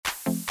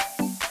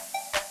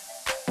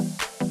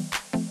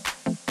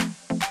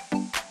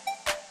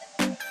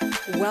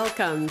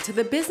Welcome to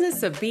the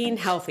business of being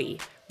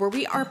healthy, where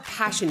we are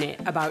passionate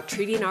about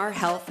treating our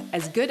health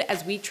as good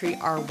as we treat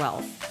our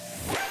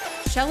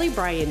wealth. Shelly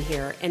Bryan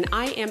here, and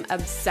I am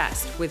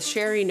obsessed with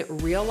sharing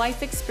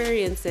real-life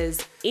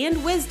experiences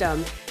and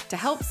wisdom to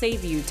help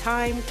save you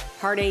time,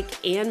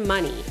 heartache, and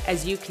money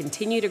as you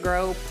continue to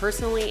grow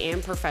personally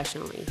and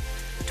professionally.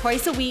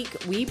 Twice a week,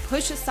 we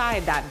push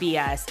aside that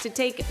BS to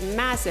take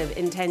massive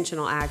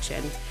intentional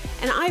action.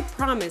 And I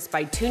promise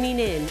by tuning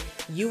in,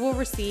 you will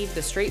receive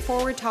the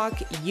straightforward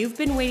talk you've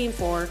been waiting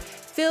for,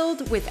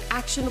 filled with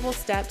actionable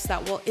steps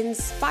that will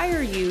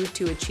inspire you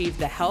to achieve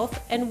the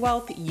health and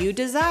wealth you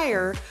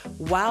desire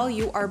while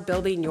you are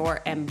building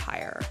your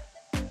empire.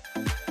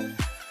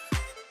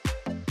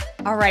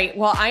 All right.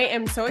 Well, I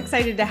am so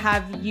excited to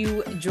have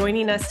you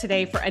joining us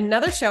today for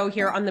another show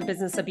here on the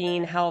business of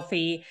being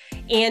healthy.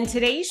 And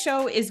today's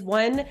show is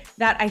one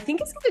that I think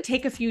is going to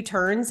take a few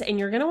turns, and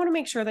you're going to want to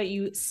make sure that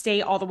you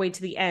stay all the way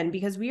to the end,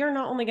 because we are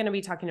not only going to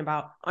be talking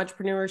about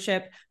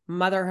entrepreneurship,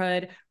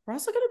 motherhood, we're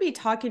also going to be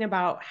talking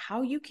about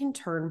how you can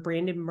turn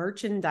branded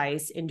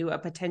merchandise into a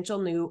potential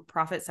new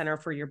profit center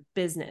for your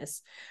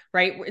business,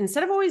 right?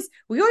 Instead of we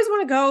always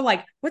want to go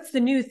like, what's the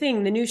new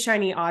thing, the new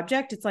shiny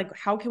object? It's like,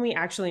 how can we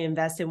actually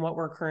invest in what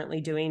we're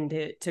currently doing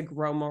to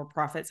grow more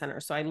profit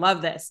centers? So I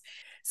love this.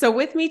 So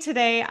with me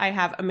today, I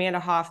have Amanda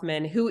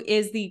Hofman, who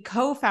is the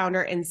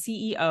co-founder and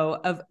CEO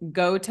of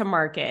Go to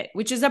Market,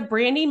 which is a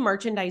branding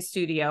merchandise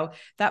studio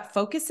that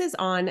focuses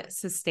on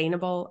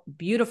sustainable,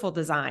 beautiful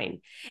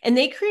design. And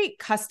they create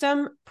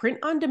custom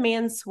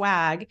print-on-demand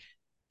swag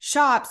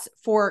shops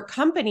for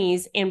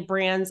companies and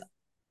brands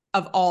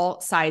of all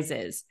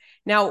sizes.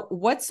 Now,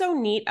 what's so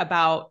neat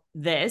about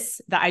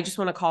this that I just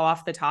want to call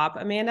off the top,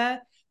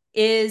 Amanda,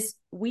 is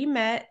we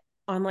met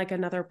on like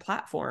another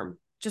platform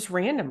just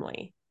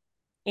randomly.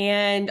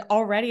 And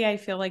already I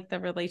feel like the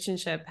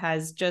relationship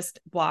has just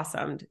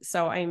blossomed.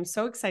 So I'm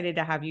so excited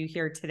to have you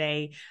here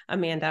today,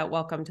 Amanda.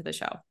 Welcome to the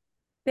show.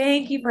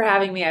 Thank you for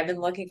having me. I've been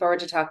looking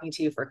forward to talking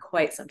to you for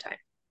quite some time.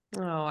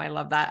 Oh, I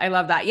love that. I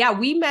love that. Yeah,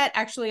 we met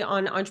actually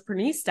on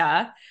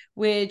Entreprenista,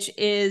 which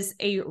is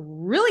a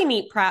really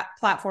neat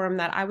platform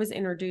that I was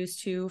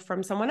introduced to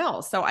from someone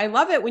else. So I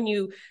love it when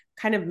you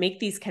kind of make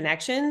these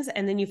connections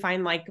and then you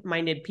find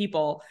like-minded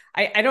people.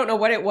 I don't know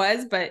what it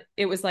was, but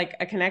it was like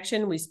a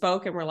connection. We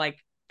spoke and we're like,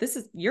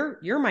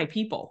 you're my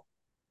people.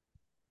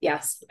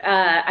 Yes.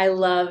 I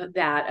love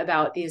that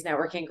about these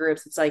networking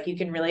groups. It's like you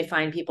can really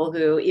find people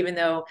who, even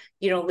though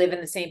you don't live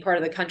in the same part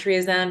of the country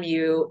as them,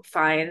 you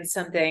find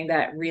something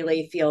that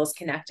really feels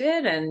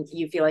connected and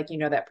you feel like you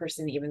know that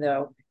person, even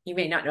though you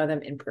may not know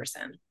them in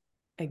person.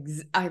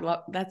 I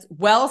love that's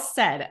well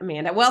said,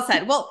 Amanda. Well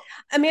said. Well,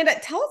 Amanda,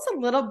 tell us a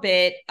little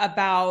bit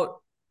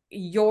about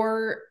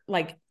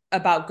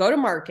about Go to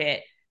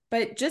Market,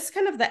 but just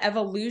kind of the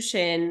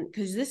evolution,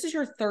 because this is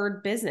your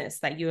third business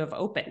that you have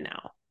opened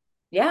now.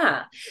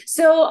 Yeah.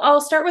 So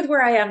I'll start with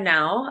where I am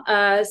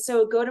now.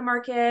 So Go to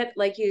Market,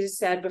 like you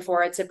said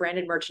before, it's a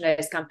branded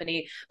merchandise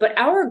company, but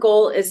our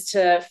goal is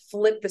to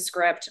flip the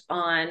script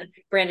on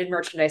branded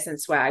merchandise and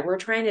swag. We're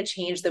trying to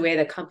change the way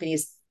that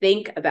companies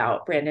think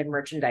about branded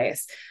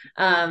merchandise,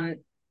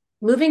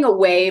 moving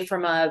away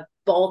from a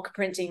bulk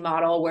printing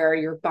model where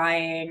you're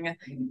buying,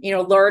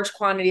 large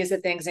quantities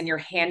of things and you're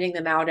handing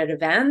them out at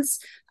events,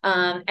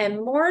 and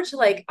more to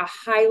like a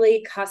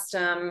highly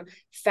custom,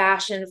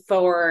 fashion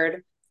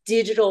forward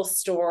digital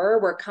store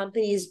where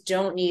companies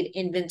don't need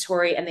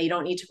inventory and they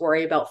don't need to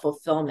worry about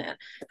fulfillment.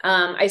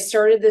 I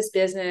started this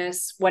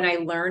business when I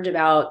learned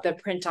about the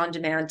print on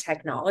demand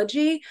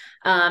technology.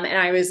 And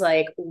I was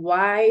like,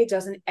 why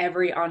doesn't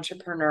every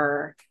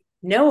entrepreneur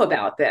know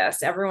about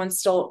this? Everyone's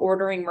still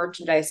ordering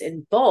merchandise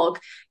in bulk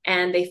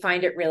and they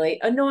find it really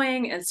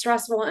annoying and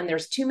stressful. And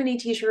there's too many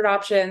t-shirt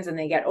options and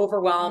they get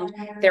overwhelmed.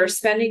 They're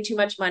spending too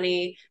much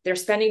money. They're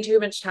spending too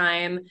much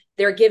time.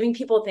 They're giving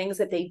people things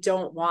that they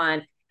don't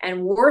want.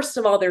 And worst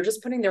of all, they're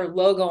just putting their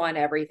logo on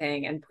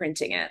everything and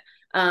printing it,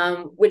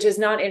 which is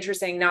not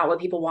interesting, not what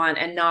people want,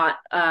 and not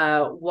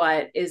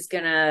what is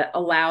going to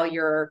allow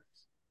your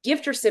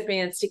gift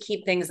recipients to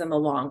keep things in the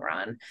long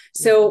run.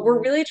 So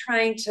we're really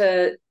trying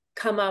to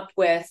come up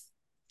with,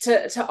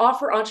 to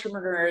offer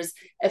entrepreneurs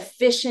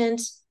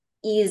efficient,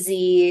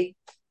 easy,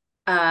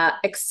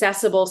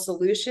 accessible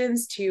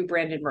solutions to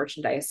branded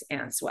merchandise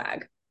and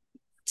swag.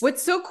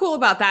 What's so cool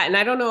about that, and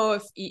I don't know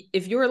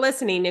if you were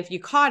listening, if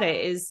you caught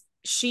it, is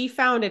she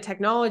found a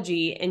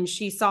technology and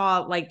she saw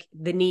like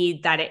the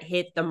need that it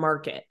hit the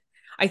market.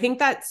 I think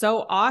that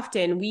so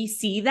often we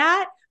see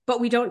that,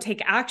 but we don't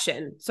take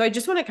action. So I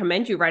just want to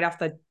commend you right off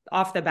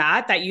the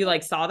bat that you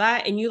like saw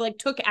that and you like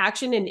took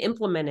action and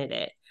implemented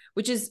it,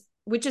 which is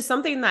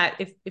something that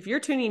if you're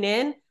tuning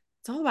in,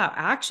 it's all about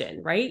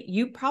action, right?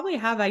 You probably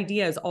have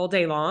ideas all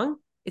day long.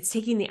 It's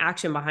taking the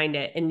action behind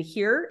it. And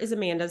here is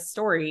Amanda's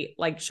story,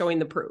 like showing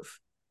the proof.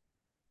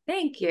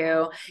 Thank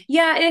you.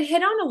 Yeah, it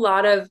hit on a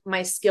lot of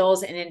my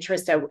skills and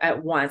interest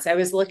at once. I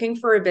was looking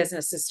for a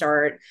business to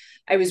start.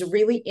 I was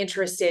really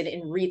interested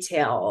in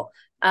retail,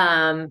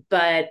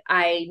 but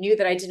I knew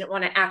that I didn't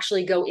want to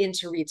actually go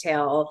into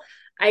retail.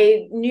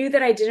 I knew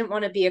that I didn't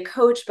want to be a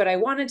coach, but I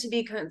wanted to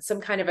be some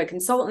kind of a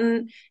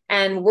consultant,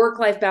 and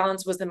work-life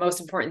balance was the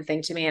most important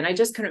thing to me. And I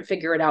just couldn't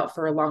figure it out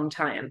for a long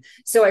time.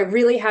 So I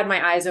really had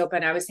my eyes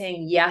open. I was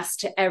saying yes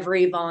to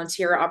every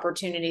volunteer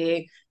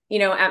opportunity,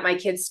 at my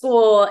kids'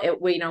 school,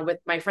 with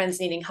my friends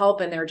needing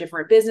help in their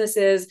different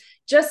businesses,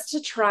 just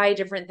to try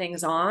different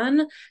things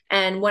on.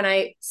 And when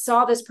I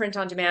saw this print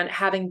on demand,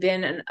 having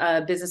been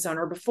a business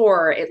owner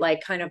before, it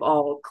like kind of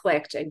all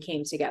clicked and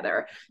came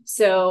together.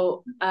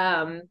 So,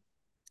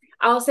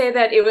 I'll say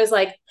that it was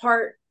like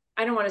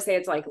I don't want to say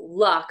it's like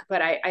luck,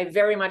 but I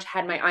very much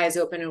had my eyes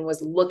open and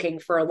was looking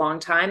for a long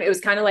time. It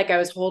was kind of like I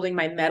was holding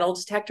my metal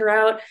detector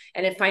out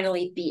and it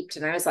finally beeped.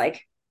 And I was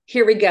like,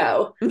 here we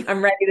go.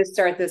 I'm ready to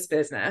start this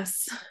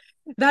business.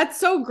 That's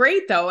so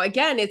great though.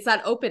 Again, it's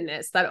that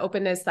openness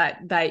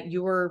that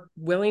you were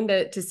willing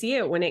to see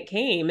it when it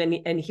came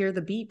and hear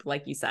the beep,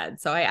 like you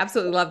said. So I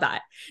absolutely love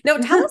that. Now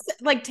tell us,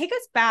 like, take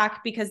us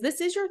back, because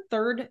this is your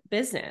third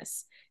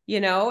business,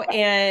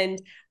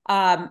 and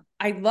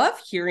I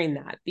love hearing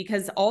that,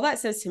 because all that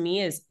says to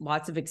me is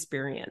lots of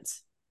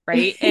experience.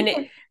 Right.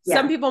 And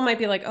some people might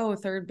be like, oh,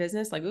 third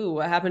business, like, ooh,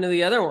 what happened to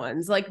the other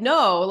ones? Like,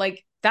 no,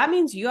 like that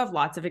means you have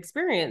lots of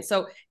experience.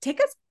 So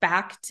take us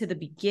back to the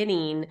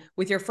beginning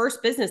with your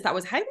first business that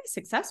was highly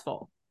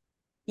successful.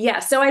 Yeah.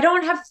 So I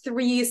don't have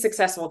three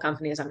successful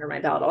companies under my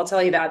belt. I'll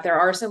tell you that there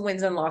are some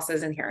wins and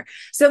losses in here.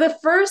 So the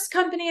first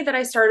company that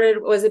I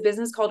started was a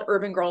business called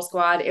Urban Girl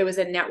Squad. It was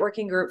a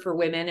networking group for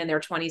women in their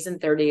 20s and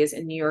 30s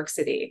in New York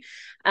City.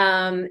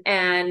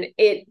 And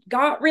it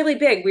got really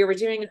big. We were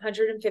doing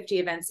 150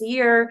 events a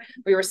year.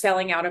 We were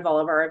selling out of all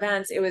of our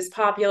events. It was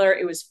popular.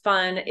 It was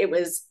fun. It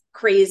was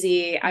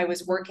crazy. I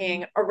was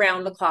working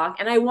around the clock,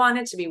 and I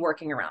wanted to be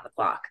working around the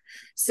clock.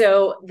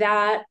 So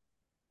that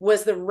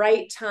was the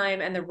right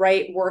time, and the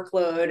right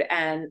workload,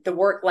 and the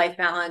work-life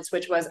balance,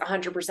 which was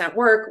 100%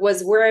 work,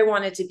 was where I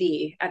wanted to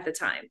be at the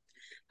time.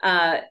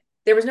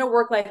 There was no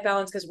work-life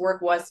balance because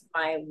work was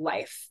my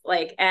life.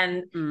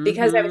 And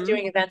because I was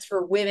doing events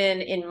for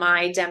women in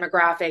my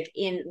demographic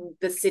in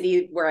the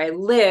city where I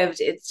lived,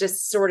 it's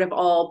just sort of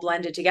all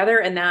blended together,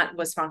 and that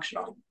was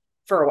functional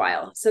for a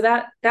while. So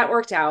that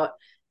worked out.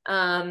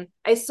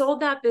 I sold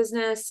that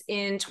business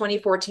in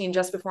 2014,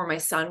 just before my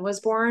son was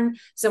born.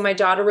 So my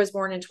daughter was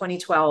born in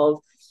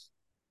 2012,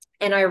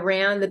 and I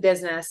ran the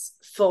business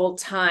full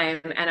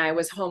time, and I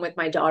was home with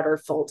my daughter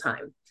full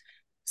time.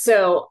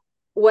 So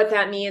what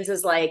that means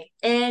is, like,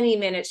 any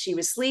minute she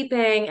was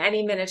sleeping,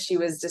 any minute she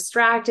was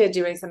distracted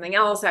doing something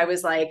else, I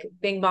was like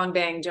bing bong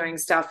bang doing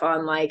stuff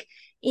on like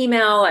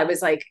email. I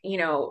was like,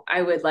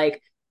 I would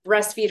like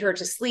breastfeed her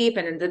to sleep,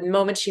 and the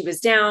moment she was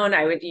down,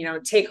 I would,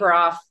 take her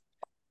off,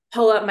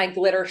 pull up my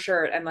glitter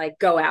shirt, and like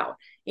go out,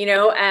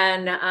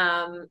 and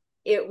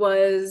it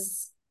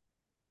was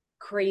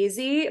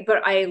crazy,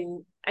 but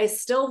I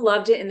still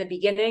loved it in the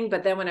beginning.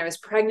 But then when I was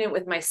pregnant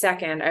with my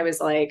second, I was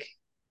like,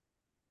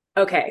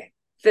 okay,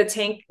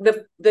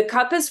 the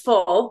cup is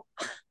full.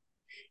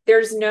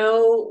 There's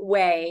no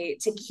way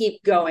to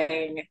keep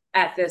going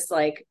at this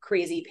like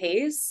crazy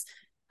pace.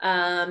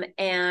 And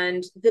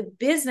the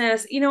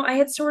business, I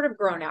had sort of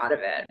grown out of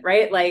it,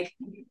 right? Like,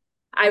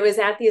 I was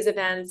at these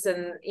events,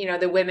 and,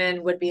 the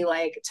women would be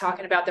like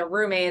talking about their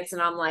roommates,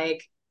 and I'm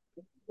like,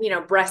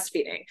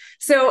 breastfeeding.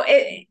 So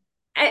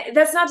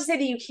that's not to say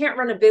that you can't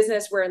run a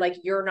business where like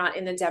you're not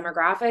in the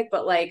demographic,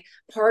 but like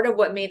part of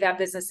what made that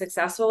business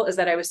successful is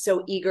that I was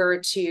so eager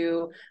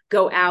to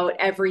go out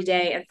every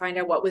day and find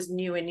out what was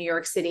new in New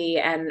York City.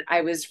 And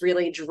I was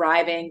really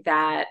driving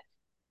that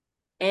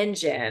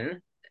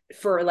engine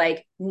for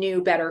like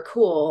new, better,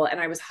 cool.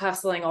 And I was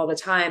hustling all the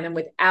time. And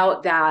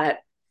without that,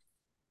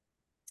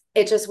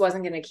 it just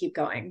wasn't going to keep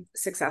going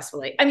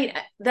successfully. I mean,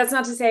 that's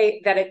not to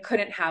say that it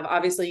couldn't have.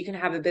 Obviously, you can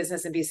have a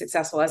business and be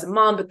successful as a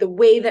mom, but the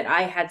way that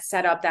I had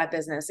set up that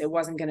business, it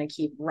wasn't going to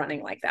keep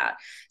running like that.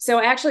 So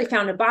I actually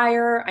found a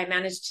buyer. I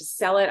managed to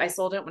sell it. I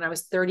sold it when I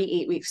was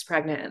 38 weeks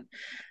pregnant,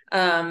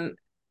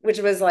 which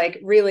was like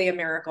really a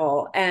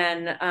miracle.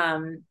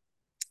 And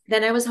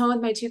then I was home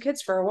with my two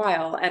kids for a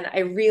while. And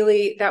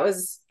that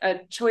was a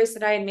choice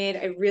that I had made.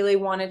 I really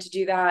wanted to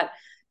do that.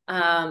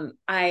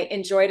 I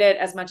enjoyed it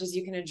as much as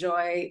you can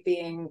enjoy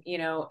being,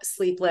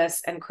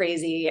 sleepless and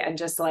crazy and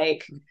just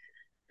like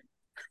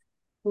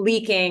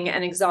leaking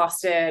and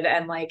exhausted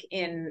and like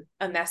in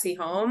a messy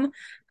home.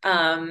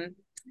 And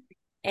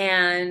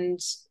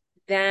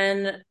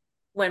then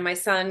when my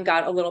son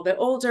got a little bit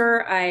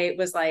older, I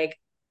was like,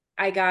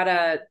 I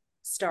gotta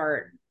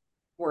start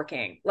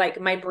working. Like,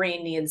 my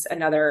brain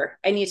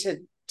I need to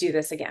do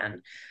this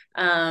again.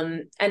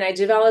 And I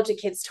developed a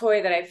kid's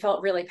toy that I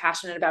felt really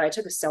passionate about. I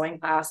took a sewing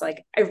class.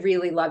 Like, I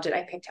really loved it.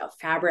 I picked out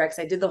fabrics.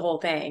 I did the whole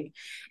thing.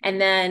 And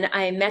then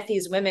I met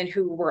these women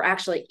who were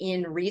actually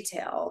in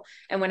retail.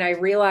 And when I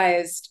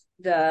realized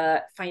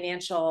the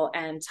financial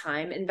and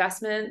time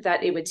investment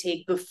that it would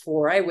take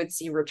before I would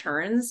see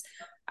returns,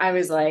 I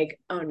was like,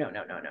 oh, no,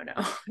 no, no, no, no,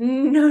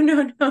 no,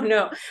 no, no,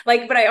 no.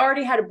 Like, but I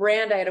already had a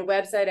brand. I had a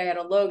website. I had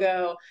a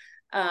logo.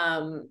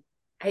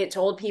 I had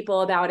told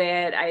people about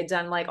it. I had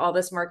done like all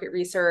this market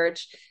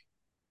research.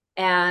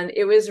 And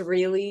it was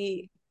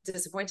really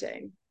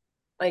disappointing.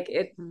 Like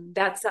Mm-hmm.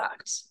 that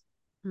sucked.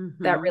 That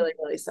Mm-hmm. really,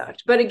 really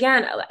sucked. But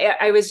again,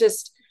 I was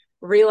just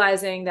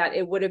realizing that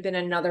it would have been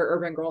another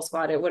urban girl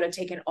squad. It would have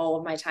taken all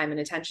of my time and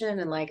attention.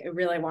 And like, I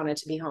really wanted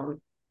to be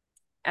home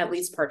at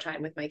least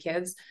part-time with my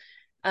kids.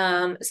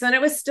 So then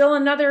it was still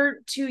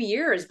another 2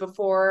 years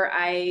before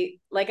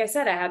like I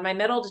said, I had my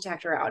metal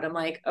detector out. I'm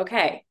like,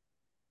 okay,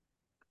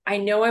 I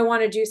know I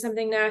want to do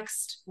something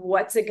next.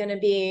 What's it going to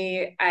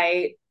be?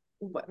 I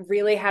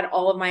really had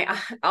all of my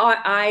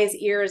eyes,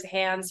 ears,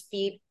 hands,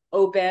 feet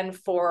open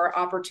for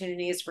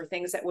opportunities for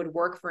things that would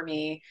work for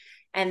me.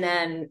 And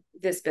then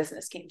this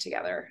business came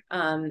together.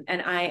 And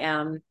I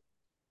am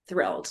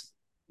thrilled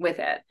with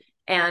it.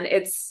 And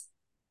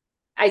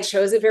I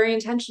chose it very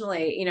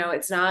intentionally.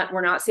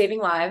 We're not saving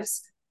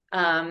lives.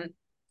 Um,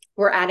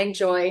 we're adding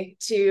joy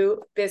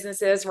to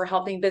businesses. We're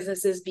helping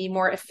businesses be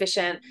more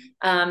efficient.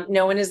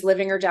 No one is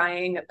living or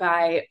dying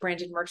by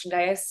branded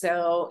merchandise.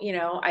 So,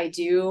 I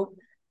do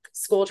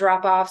school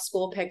drop off,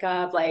 school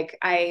pickup. Like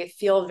I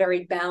feel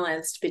very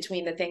balanced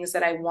between the things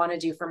that I want to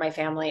do for my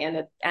family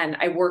and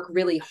I work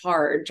really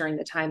hard during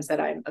the times that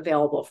I'm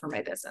available for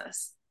my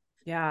business.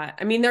 Yeah.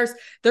 I mean, there's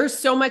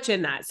so much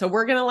in that. So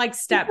we're gonna like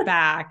step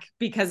back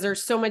because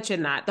there's so much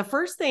in that. The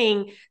first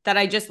thing that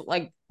I just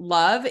like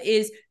love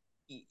is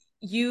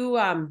you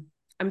I'm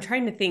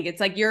trying to think. It's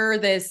like you're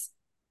this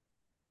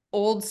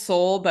old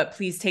soul, but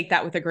please take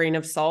that with a grain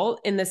of salt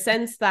in the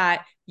sense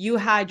that you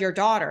had your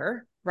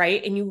daughter,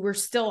 right? And you were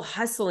still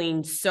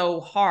hustling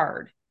so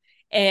hard.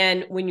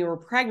 And when you were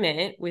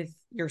pregnant with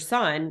your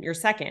son, your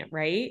second,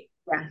 right?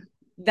 Yeah.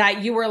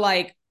 That you were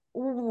like,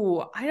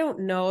 ooh, I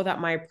don't know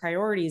that my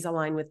priorities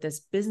align with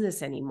this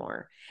business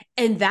anymore.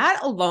 And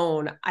that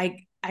alone,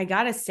 I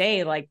gotta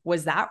say, like,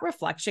 was that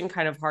reflection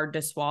kind of hard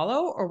to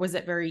swallow, or was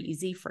it very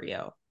easy for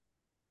you?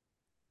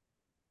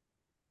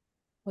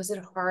 Was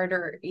it hard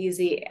or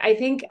easy? I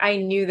think I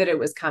knew that it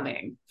was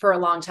coming for a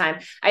long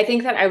time. I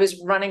think that I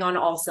was running on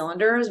all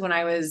cylinders when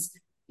I was,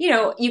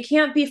 you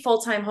can't be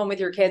full time home with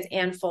your kids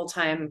and full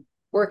time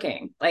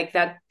working. Like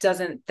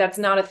that's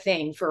not a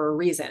thing for a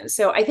reason.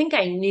 So I think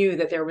I knew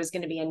that there was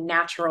going to be a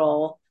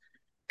natural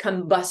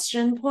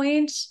combustion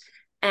point.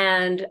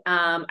 And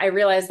I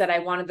realized that I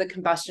wanted the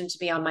combustion to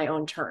be on my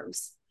own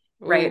terms.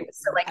 Right. Ooh,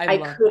 So like I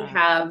love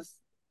that.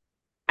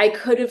 I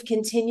could have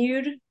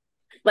continued,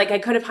 like I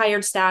could have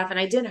hired staff and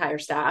I did hire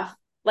staff,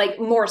 like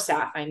more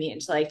staff, I mean,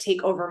 to like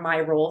take over my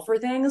role for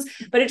things,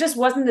 but it just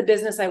wasn't the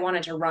business I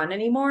wanted to run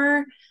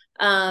anymore.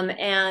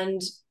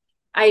 And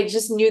I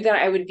just knew that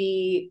I would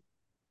be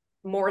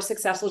more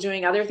successful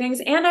doing other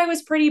things. And I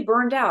was pretty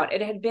burned out.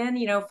 It had been,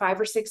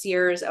 5 or 6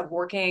 years of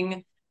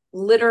working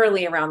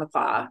literally around the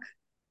clock.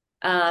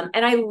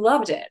 And I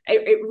loved it.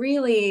 It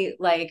really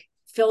like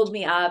filled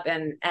me up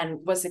and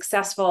was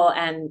successful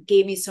and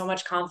gave me so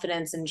much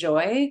confidence and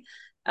joy.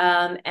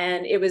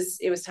 And it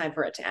was time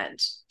for it to end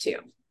too.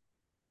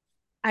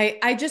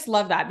 I just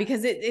love that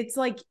because it's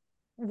like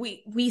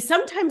we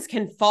sometimes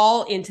can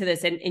fall into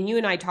this and you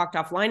and I talked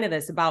offline of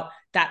this about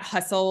that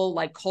hustle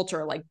like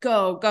culture, like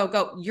go go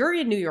go. You're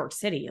in New York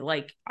City,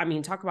 like I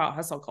mean talk about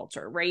hustle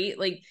culture, right?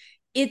 Like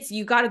it's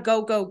you got to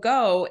go go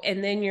go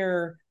and then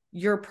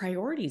your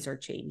priorities are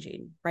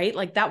changing, right?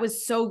 Like that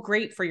was so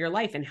great for your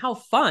life and how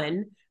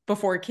fun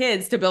before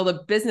kids to build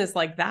a business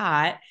like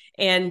that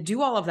and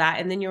do all of that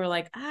and then you were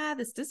like,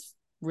 this just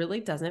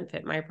really doesn't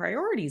fit my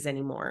priorities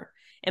anymore.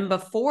 And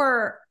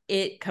before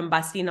it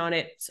combusting on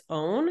its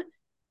own,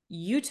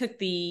 you took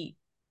you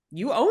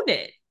owned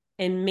it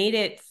and made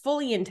it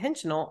fully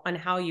intentional on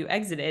how you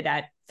exited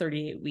at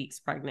 38 weeks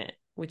pregnant,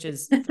 which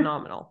is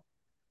phenomenal.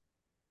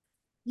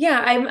 Yeah,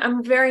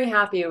 I'm very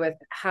happy with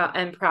how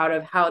I'm proud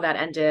of how that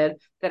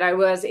ended, that I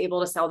was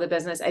able to sell the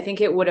business. I think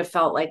it would have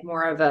felt like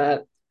more of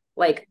a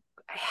like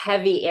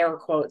heavy air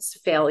quotes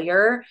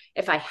failure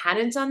if I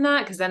hadn't done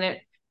that, because then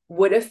it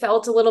would have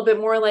felt a little bit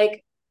more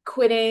like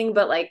quitting,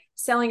 but like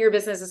selling your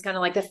business is kind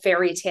of like the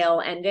fairy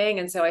tale ending.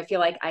 And so I feel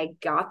like I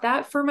got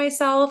that for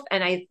myself.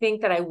 And I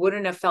think that I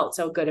wouldn't have felt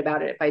so good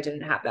about it if I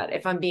didn't have that,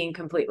 if I'm being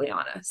completely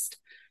honest.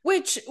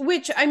 Which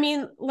I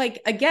mean,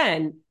 like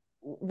again,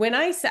 when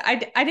I said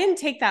I didn't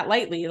take that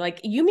lightly. Like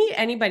you meet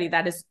anybody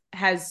that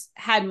has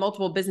had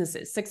multiple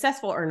businesses,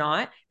 successful or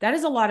not, that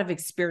is a lot of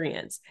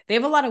experience. They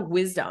have a lot of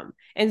wisdom.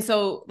 And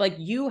so like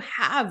you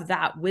have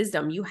that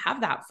wisdom, you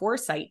have that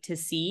foresight to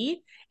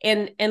see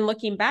and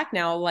looking back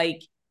now,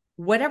 like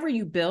whatever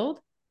you build,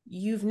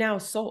 you've now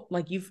sold,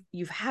 like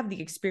you've had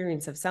the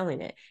experience of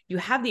selling it. You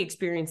have the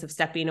experience of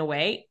stepping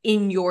away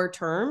in your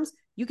terms.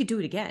 You could do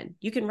it again.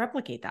 You can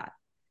replicate that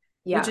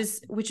Yeah,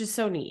 which is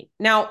so neat.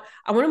 Now,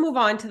 I want to move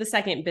on to the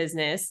second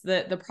business,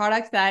 the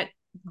product that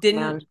didn't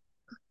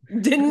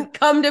man, didn't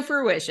come to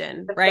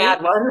fruition, the right?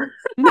 bad one.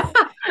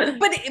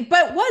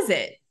 But was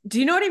it? Do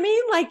you know what I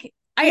mean? Like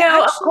I No,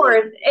 of actually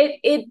course.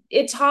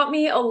 It taught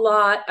me a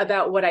lot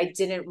about what I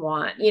didn't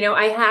want.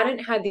 I hadn't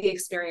had the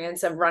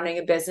experience of running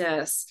a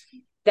business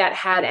that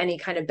had any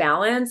kind of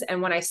balance.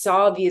 And when I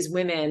saw these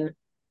women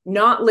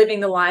not living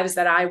the lives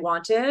that I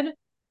wanted,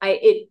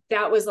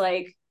 that was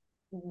like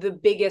the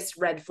biggest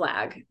red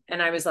flag.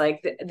 And I was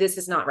like, this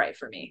is not right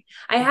for me.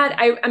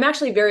 I'm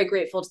actually very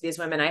grateful to these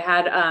women.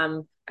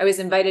 I was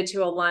invited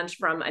to a lunch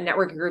from a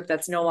networking group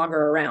that's no longer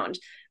around.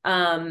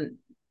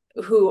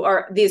 Who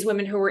are these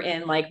women who were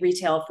in like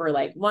retail for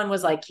like, one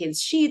was like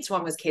kids sheets,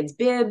 one was kids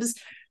bibs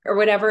or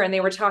whatever. And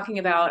they were talking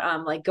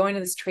about like going to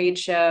this trade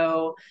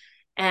show.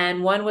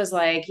 And one was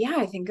like, yeah,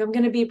 I think I'm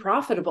going to be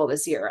profitable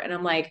this year. And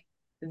I'm like,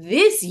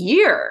 this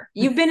year?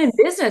 You've been in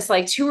business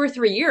like 2 or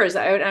 3 years.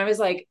 I was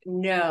like,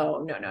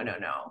 no, no, no, no,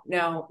 no,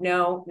 no,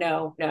 no,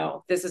 no,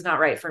 no. This is not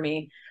right for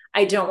me.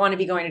 I don't want to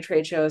be going to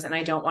trade shows and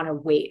I don't want to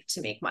wait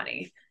to make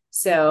money.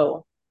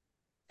 So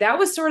that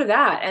was sort of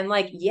that. And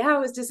like, yeah, it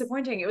was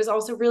disappointing. It was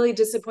also really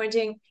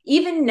disappointing.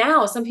 Even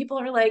now, some people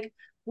are like,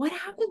 what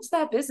happened to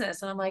that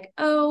business? And I'm like,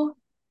 oh,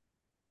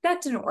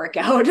 that didn't work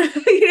out.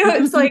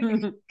 It's like,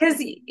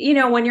 because,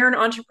 when you're an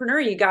entrepreneur,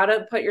 you got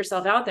to put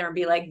yourself out there and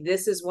be like,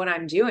 this is what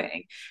I'm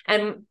doing.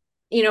 And,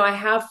 I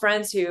have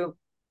friends who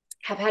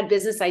have had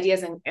business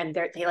ideas and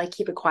they like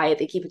keep it quiet.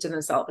 They keep it to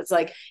themselves. It's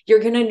like,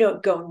 you're going to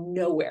go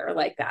nowhere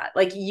like that.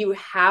 Like you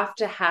have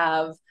to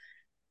have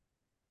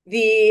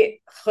the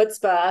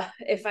chutzpah,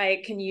 if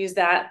I can use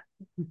that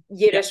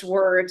Yiddish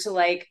word, to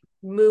like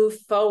move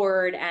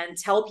forward and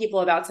tell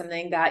people about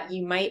something that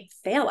you might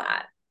fail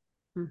at.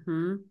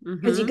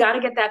 Because you got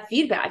to get that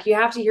feedback. You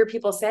have to hear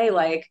people say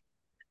like,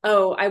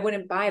 oh, I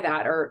wouldn't buy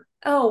that, or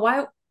oh,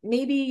 why,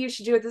 maybe you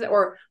should do it this,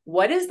 or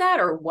what is that,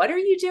 or what are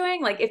you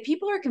doing? Like if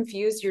people are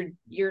confused,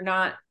 you're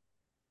not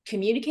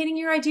communicating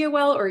your idea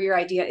well, or your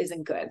idea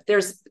isn't good.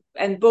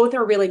 And both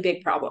are really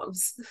big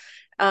problems.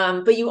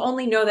 But you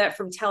only know that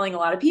from telling a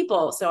lot of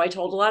people. So I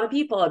told a lot of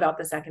people about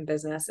the second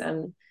business.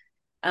 And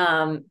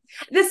the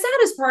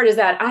saddest part is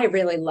that I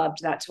really loved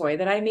that toy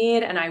that I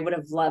made, and I would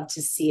have loved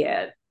to see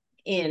it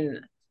in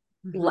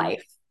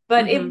life,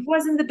 but it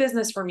wasn't the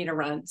business for me to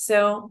run.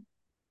 So,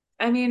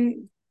 I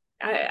mean,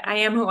 I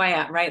am who I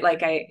am, right?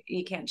 Like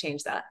you can't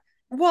change that.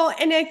 Well,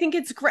 and I think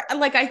it's great.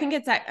 Like, I think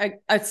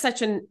it's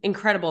such an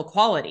incredible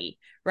quality,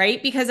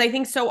 right? Because I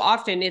think so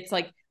often it's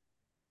like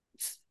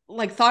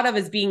thought of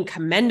as being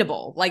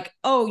commendable. Like,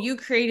 oh, you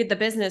created the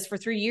business for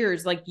 3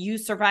 years. Like you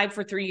survived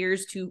for 3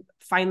 years to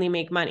finally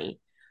make money.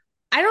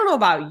 I don't know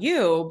about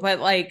you, but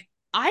like,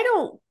 I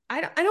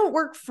don't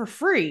work for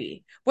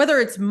free, whether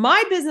it's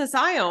my business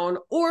I own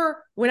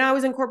or when I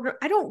was in corporate.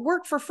 I don't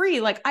work for free.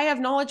 Like I have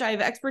knowledge, I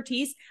have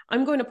expertise.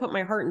 I'm going to put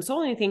my heart and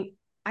soul in anything.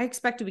 I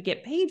expect to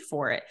get paid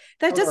for it.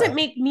 That doesn't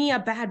make me a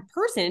bad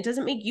person. It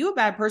doesn't make you a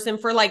bad person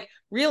for like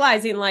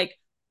realizing like,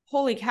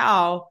 holy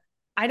cow,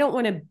 I don't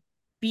want to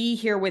be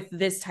here with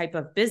this type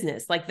of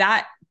business. Like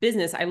that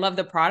business, I love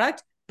the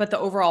product, but the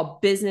overall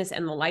business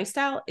and the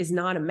lifestyle is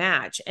not a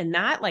match. And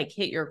that like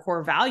hit your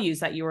core values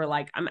that you were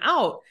like, I'm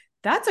out.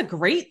 That's a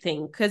great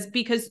thing.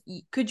 Because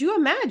could you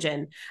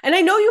imagine? And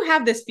I know you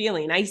have this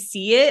feeling, I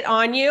see it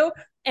on you.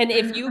 And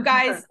if you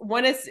guys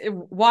want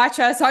to watch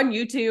us on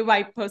YouTube,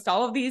 I post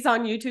all of these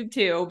on YouTube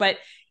too, but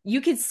you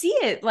could see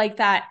it like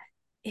that.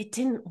 It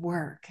didn't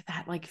work,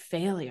 that like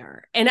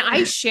failure. And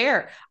I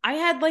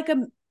had like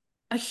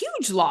a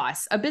huge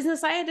loss, a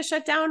business I had to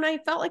shut down. I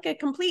felt like a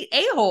complete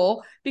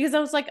a-hole because I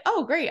was like,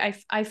 oh, great.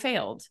 I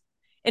failed.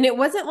 And it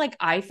wasn't like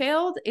I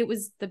failed. It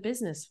was the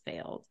business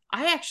failed.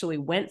 I actually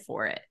went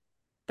for it,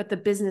 but the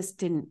business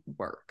didn't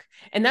work.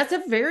 And that's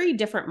a very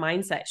different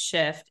mindset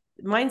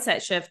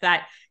shift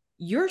that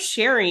you're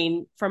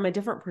sharing from a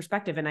different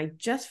perspective. And I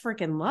just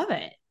freaking love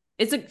it.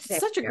 It's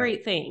such a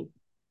great thing.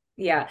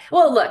 Yeah.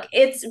 Well, look,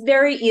 it's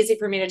very easy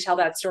for me to tell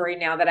that story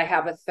now that I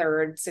have a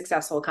third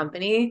successful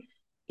company.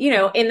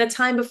 In the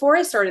time before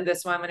I started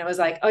this one, when it was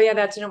like, oh yeah,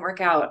 that didn't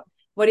work out.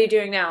 What are you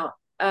doing now?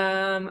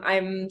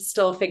 I'm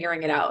still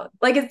figuring it out.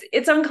 Like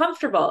it's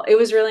uncomfortable. It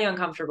was really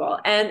uncomfortable.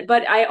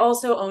 But I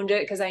also owned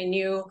it because I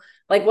knew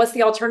like, what's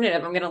the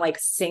alternative? I'm going to like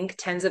sink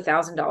tens of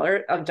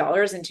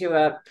dollars into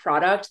a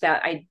product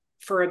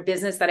for a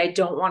business that I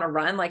don't want to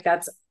run. Like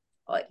that's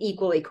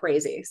equally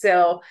crazy.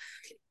 So,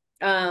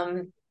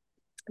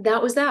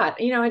 that was that.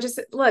 I just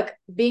look,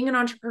 being an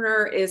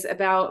entrepreneur is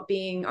about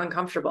being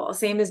uncomfortable,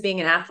 same as being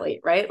an athlete,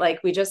 right?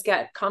 Like we just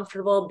get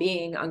comfortable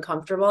being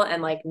uncomfortable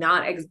and like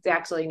not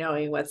exactly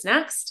knowing what's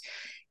next.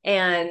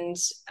 And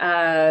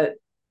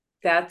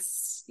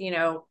that's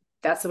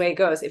the way it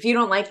goes. If you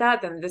don't like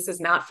that, then this is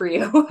not for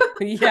you.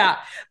 Yeah.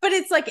 But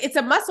it's like, it's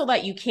a muscle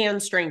that you can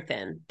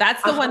strengthen.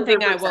 That's the 100%. One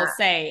thing I will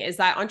say is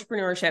that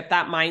entrepreneurship,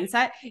 that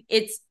mindset,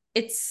 it's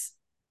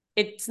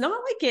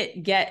not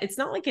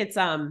like it's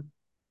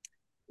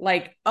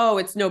like, oh,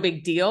 it's no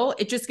big deal.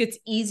 It just gets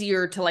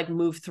easier to like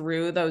move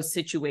through those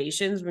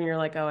situations when you're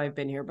like, oh, I've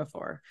been here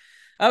before.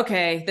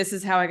 Okay, this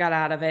is how I got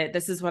out of it.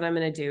 This is what I'm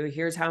going to do.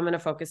 Here's how I'm going to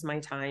focus my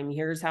time.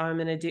 Here's how I'm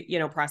going to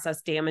do,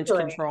 process damage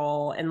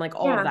control and like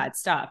all of that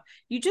stuff.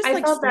 You just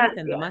like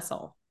strengthen the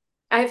muscle.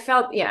 I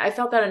felt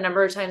that a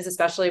number of times,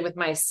 especially with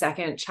my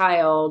second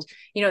child,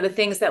 the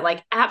things that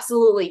like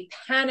absolutely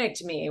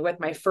panicked me with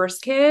my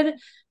first kid.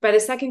 By the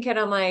second kid,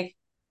 I'm like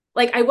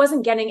I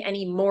wasn't getting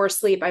any more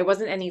sleep. I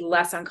wasn't any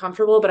less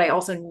uncomfortable, but I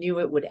also knew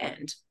it would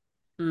end.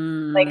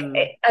 Like,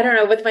 Mm. I don't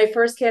know, with my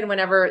first kid,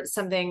 whenever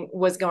something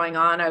was going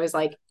on, I was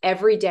like,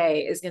 every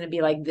day is going to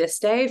be like this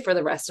day for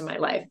the rest of my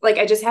life. Like,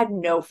 I just had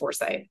no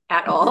foresight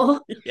at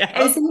all. And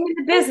Yep. same in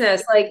the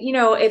business, like,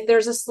 if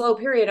there's a slow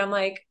period, I'm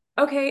like,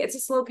 okay, it's a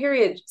slow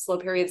period. Slow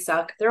periods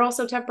suck. They're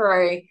also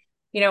temporary.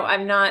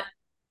 I'm not,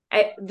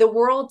 the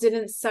world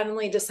didn't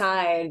suddenly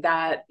decide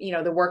that,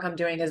 the work I'm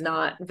doing is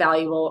not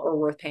valuable or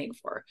worth paying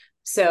for.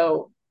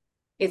 So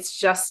it's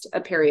just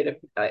a period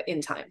of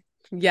in time.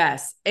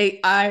 Yes,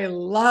 I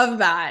love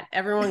that.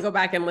 Everyone go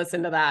back and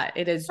listen to that.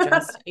 It is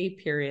just a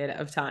period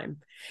of time.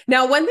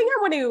 Now, one thing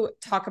I want to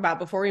talk about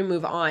before we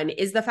move on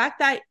is the fact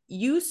that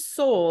you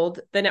sold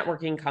the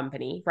networking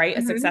company, right?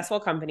 A Mhm. successful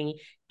company,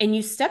 and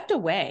you stepped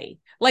away.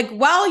 Like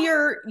while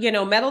your,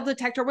 metal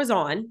detector was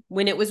on,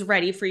 when it was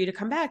ready for you to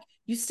come back,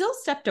 you still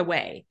stepped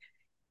away.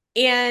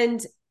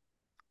 And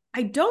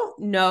I don't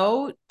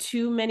know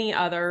too many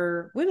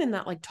other women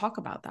that like talk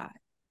about that,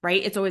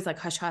 right? It's always like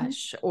hush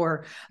hush,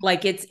 or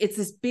like it's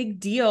this big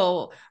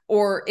deal,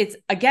 or it's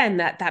again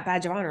that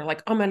badge of honor,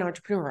 like I'm an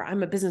entrepreneur,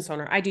 I'm a business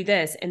owner, I do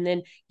this. And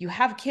then you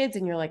have kids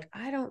and you're like,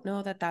 I don't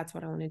know that that's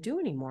what I want to do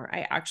anymore.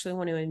 I actually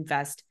want to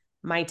invest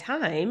my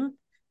time,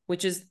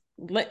 which is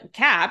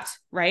capped,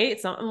 right?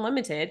 It's not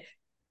unlimited,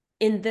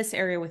 in this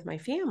area with my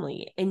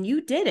family. And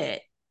you did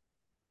it.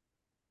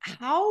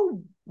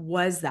 How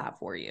was that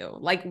for you?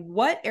 Like,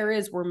 what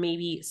areas were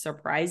maybe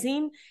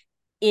surprising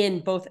in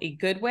both a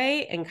good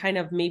way and kind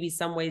of maybe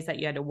some ways that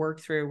you had to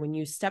work through when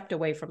you stepped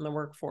away from the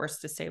workforce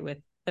to stay with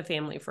the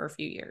family for a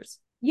few years?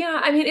 Yeah,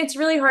 I mean, it's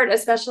really hard,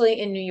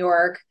 especially in New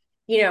York.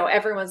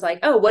 Everyone's like,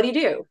 oh, what do you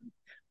do?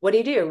 What do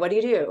you do? What do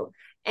you do?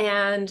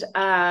 And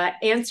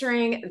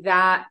answering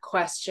that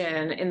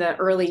question in the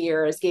early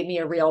years gave me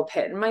a real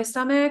pit in my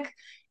stomach.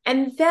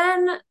 And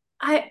then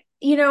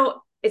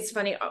it's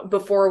funny,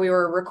 before we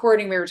were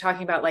recording, we were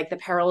talking about like the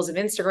perils of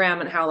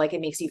Instagram and how like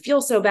it makes you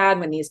feel so bad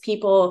when these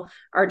people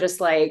are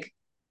just like,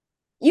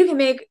 you can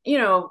make,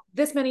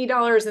 this many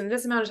dollars in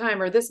this amount of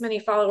time or this many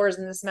followers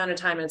in this amount of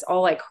time. And it's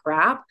all like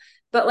crap.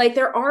 But like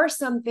there are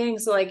some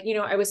things like,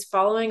 I was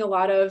following a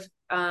lot of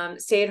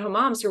stay-at-home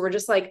moms who were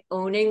just like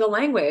owning the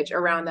language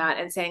around that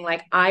and saying,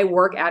 like, I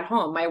work at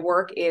home. My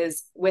work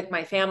is with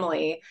my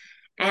family.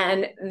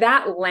 And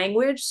that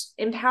language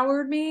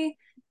empowered me.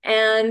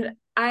 And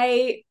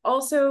I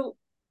also,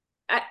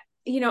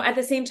 at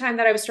the same time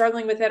that I was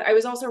struggling with it, I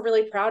was also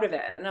really proud of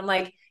it. And I'm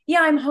like, yeah,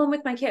 I'm home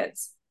with my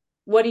kids.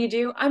 What do you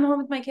do? I'm home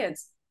with my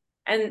kids.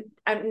 And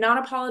I'm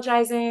not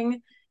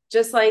apologizing.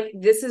 Just like,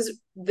 this is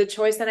the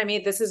choice that I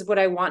made. This is what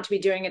I want to be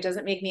doing. It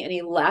doesn't make me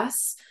any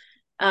less.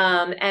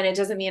 And it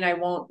doesn't mean I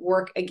won't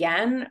work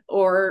again,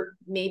 or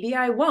maybe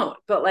I won't.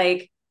 But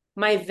like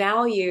my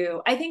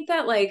value, I think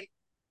that like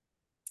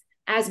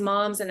as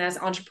moms and as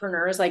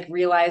entrepreneurs, like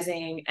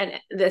realizing, and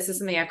this is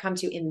something I've come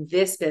to in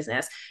this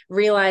business,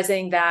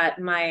 realizing that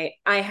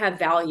I have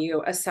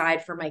value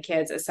aside from my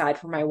kids, aside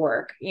from my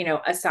work,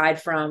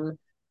 aside from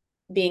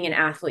being an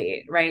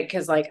athlete, right?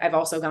 Because like I've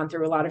also gone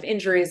through a lot of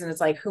injuries, and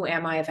it's like, who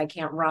am I if I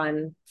can't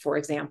run, for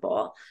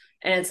example?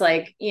 And it's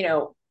like,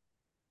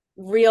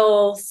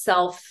 real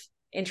self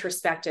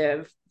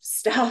introspective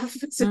stuff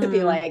to be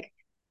Mm, like,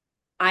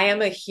 I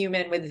am a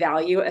human with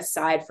value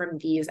aside from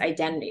these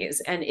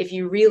identities. And if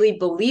you really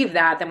believe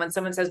that, then when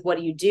someone says, what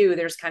do you do?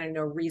 There's kind of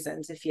no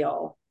reason to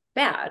feel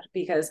bad,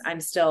 because I'm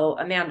still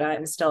Amanda.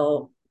 I'm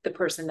still the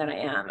person that I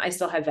am. I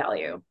still have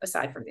value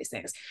aside from these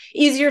things.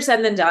 Easier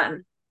said than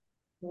done,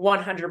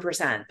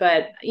 100%.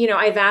 But,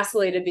 I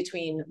vacillated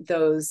between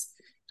those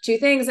two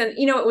things. And,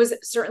 it was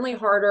certainly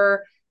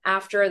harder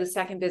after the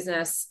second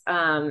business,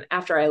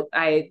 after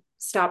I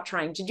stopped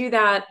trying to do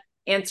that,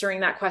 answering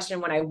that question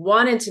when I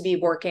wanted to be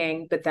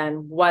working, but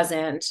then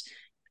wasn't.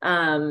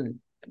 But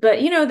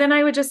then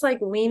I would just like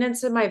lean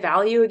into my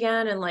value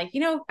again. And like,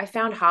 I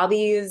found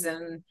hobbies,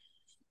 and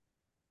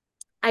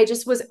I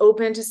just was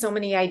open to so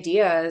many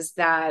ideas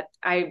that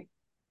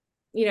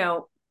you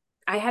know,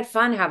 I had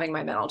fun having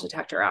my metal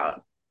detector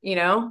out, you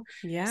know?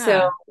 So,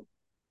 yeah.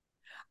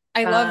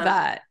 I love um,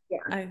 that.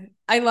 yeah.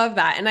 I love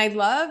that. And I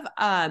love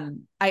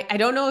I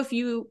don't know if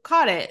you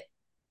caught it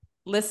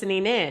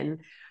listening in,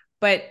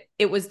 but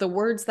it was the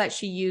words that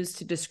she used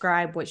to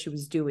describe what she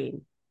was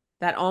doing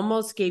that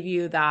almost gave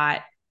you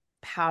that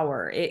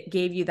power. It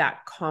gave you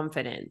that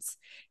confidence.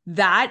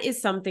 That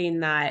is something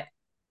that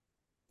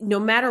no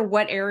matter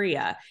what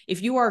area,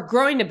 if you are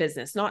growing a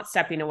business, not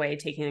stepping away,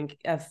 taking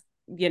a,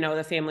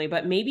 the family,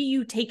 but maybe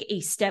you take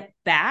a step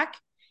back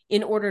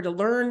in order to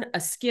learn a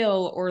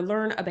skill or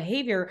learn a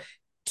behavior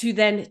to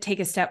then take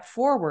a step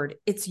forward.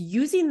 It's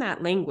using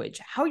that language,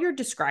 how you're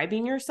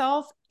describing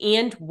yourself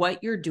and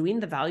what you're doing,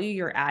 the value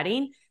you're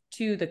adding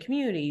to the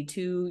community,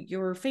 to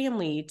your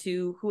family,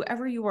 to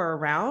whoever you are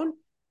around,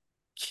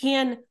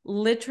 can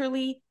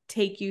literally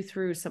take you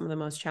through some of the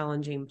most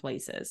challenging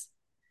places.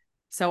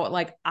 So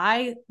like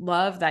I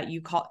love that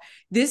you call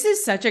this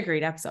is such a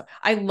great episode.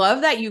 I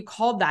love that you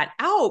called that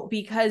out,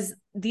 because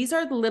these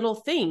are the little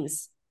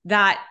things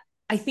that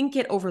I think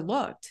get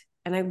overlooked.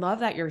 And I love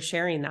that you're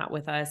sharing that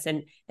with us,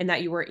 and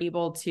that you were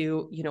able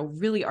to,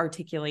 really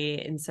articulate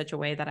it in such a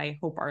way that I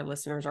hope our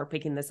listeners are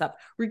picking this up,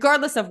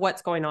 regardless of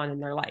what's going on in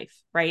their life,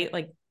 right?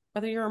 Like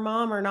whether you're a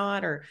mom or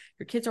not, or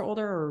your kids are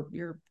older, or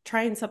you're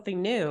trying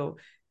something new,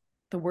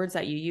 the words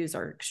that you use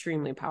are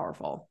extremely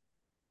powerful.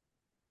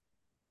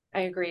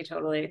 I agree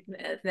totally.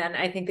 Then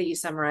I think that you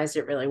summarized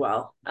it really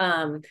well.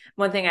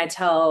 One thing I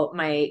tell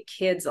my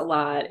kids a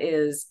lot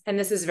is, and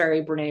this is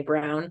very Brene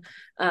Brown,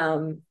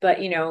 but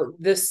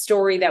the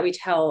story that we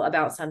tell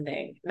about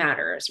something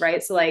matters,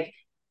 right? So like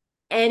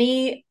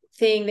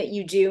anything that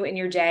you do in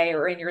your day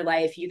or in your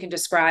life, you can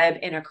describe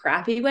in a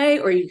crappy way,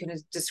 or you can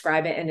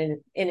describe it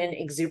in an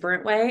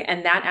exuberant way.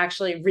 And that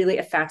actually really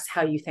affects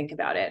how you think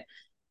about it.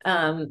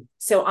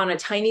 So on a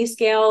tiny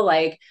scale,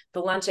 like the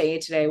lunch I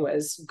ate today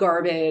was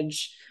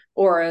garbage,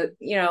 or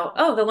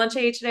oh, the lunch I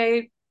ate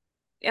today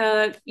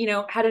had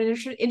an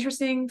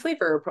interesting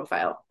flavor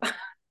profile.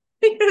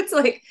 It's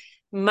like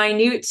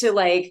minute to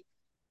like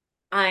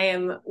I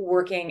am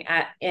working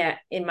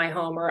in my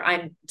home, or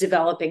I'm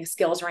developing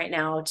skills right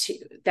now to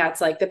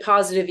that's like the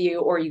positive view.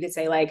 Or you could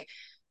say like,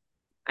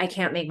 I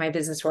can't make my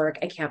business work,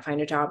 I can't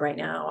find a job right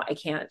now, I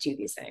can't do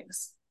these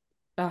things.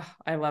 Oh,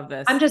 I love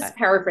I'm this. just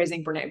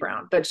paraphrasing Brene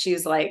Brown, but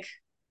she's like,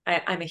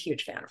 I'm a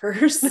huge fan of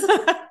hers.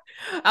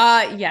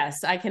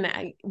 Yes,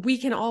 we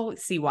can all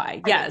see why. I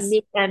mean, Yes.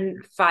 me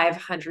and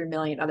 500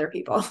 million other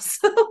people.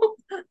 So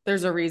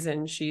There's a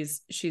reason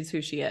she's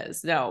who she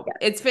is. No, yeah.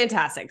 it's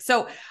fantastic.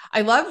 So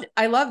I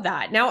love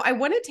that. Now I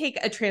want to take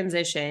a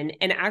transition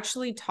and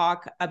actually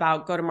talk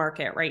about go to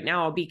market right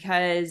now,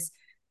 because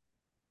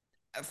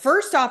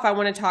first off, I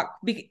want to talk,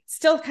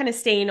 still kind of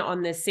staying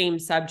on this same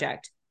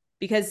subject,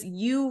 because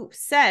you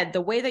said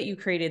the way that you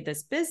created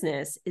this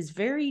business is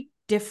very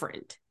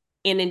different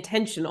and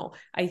intentional.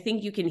 I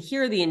think you can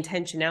hear the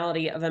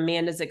intentionality of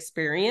Amanda's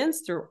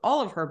experience through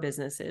all of her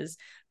businesses,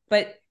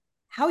 but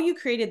how you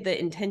created the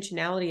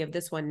intentionality of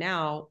this one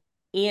now,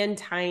 and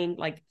tying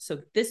like, so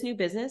this new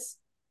business,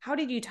 how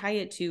did you tie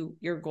it to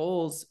your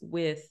goals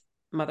with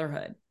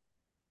motherhood?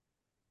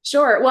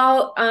 Sure.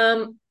 Well,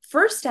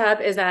 first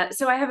step is that,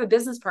 so I have a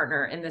business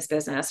partner in this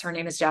business. Her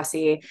name is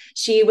Jessie.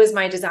 She was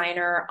my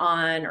designer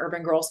on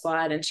Urban Girl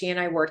Squad, and she and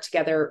I work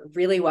together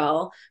really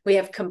well. We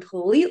have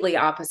completely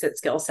opposite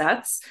skill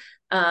sets.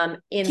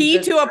 Key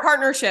to a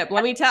partnership.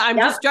 Let me tell, I'm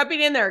Yep. just jumping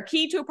in there.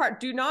 Key to a part.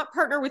 Do not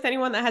partner with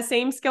anyone that has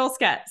same skill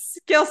sets.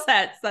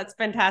 That's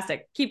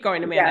fantastic. Keep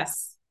going, Amanda.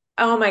 Yes.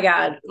 Oh my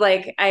God.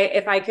 Like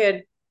if I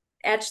could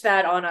etch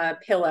that on a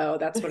pillow,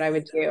 that's what I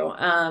would do.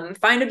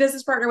 Find a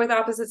business partner with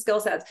opposite skill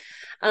sets.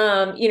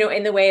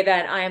 In the way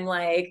that I'm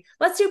like,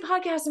 let's do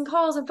podcasts and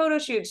calls and photo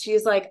shoots.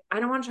 She's like,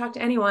 I don't want to talk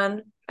to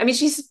anyone. I mean,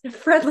 she's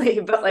friendly,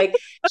 but like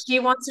she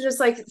wants to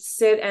just like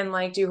sit and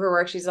like do her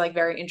work. She's like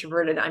very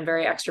introverted. I'm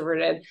very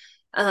extroverted.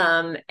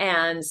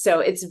 And so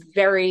it's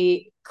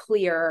very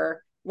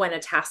clear when a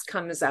task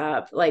comes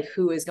up, like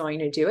who is going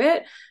to do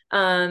it.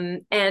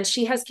 And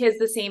she has kids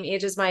the same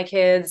age as my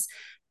kids.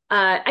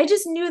 I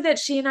just knew that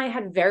she and I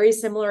had very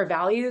similar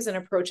values and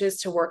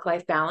approaches to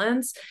work-life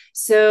balance.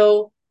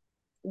 So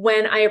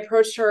when I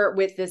approached her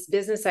with this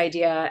business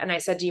idea and I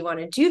said, do you want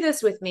to do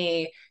this with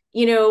me?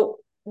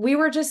 We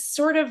were just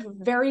sort of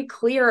very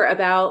clear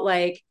about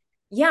like,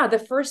 yeah, the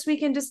first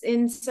week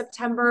in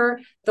September,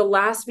 the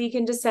last week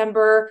in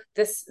December,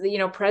 this,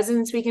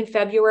 President's Week in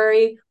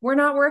February, we're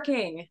not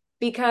working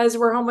because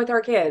we're home with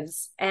our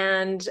kids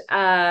and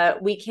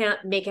we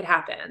can't make it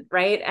happen.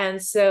 Right.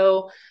 And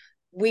so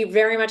we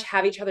very much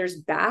have each other's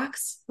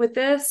backs with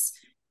this.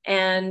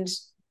 And,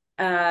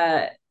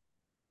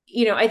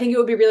 I think it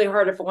would be really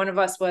hard if one of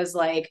us was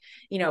like,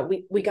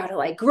 we got to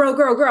like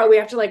grow. We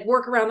have to like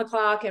work around the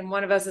clock. And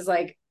one of us is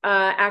like,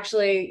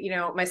 actually,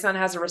 my son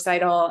has a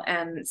recital.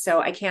 And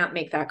so I can't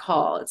make that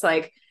call. It's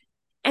like,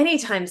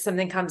 anytime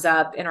something comes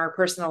up in our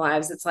personal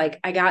lives, it's like,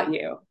 I got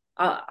you.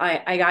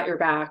 I got your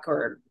back,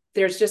 or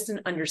there's just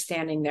an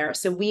understanding there.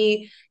 So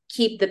we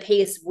keep the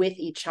pace with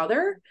each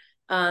other,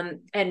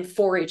 and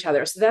for each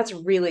other. So that's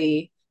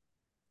really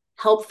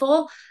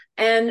helpful.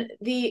 And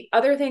the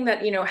other thing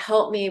that,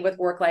 helped me with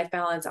work-life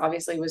balance,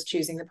 obviously, was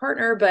choosing the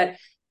partner, but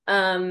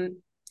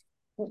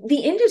the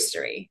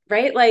industry,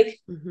 right? Like,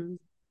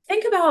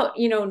 think about,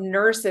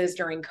 nurses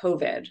during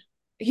COVID.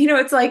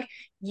 It's like,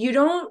 you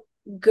don't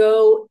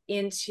go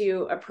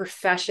into a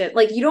profession,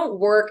 like you don't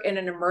work in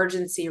an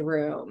emergency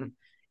room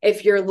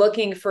if you're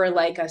looking for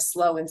like a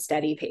slow and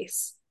steady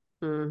pace.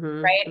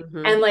 Right.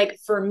 And like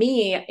for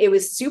me, it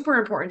was super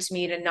important to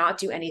me to not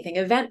do anything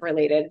event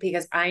related,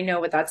 because I know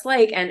what that's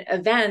like. And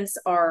events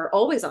are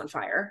always on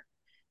fire.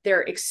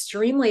 They're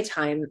extremely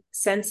time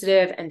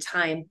sensitive and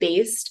time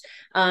based.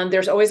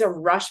 There's always a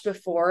rush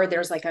before,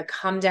 there's like a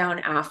come down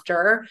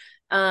after.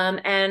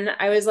 And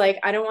I was like,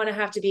 I don't want to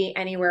have to be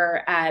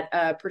anywhere at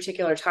a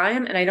particular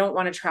time, and I don't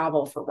want to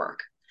travel for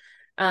work.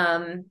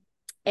 And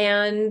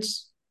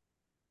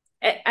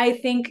I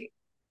think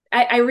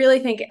I really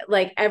think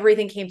like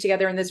everything came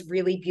together in this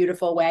really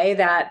beautiful way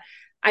that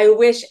I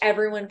wish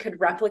everyone could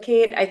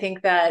replicate. I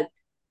think that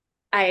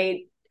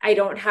I I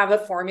don't have a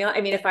formula.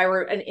 I mean, if I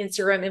were an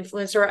Instagram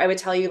influencer, I would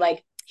tell you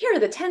like, here are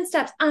the 10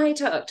 steps I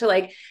took to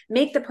like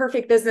make the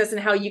perfect business and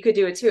how you could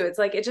do it too. It's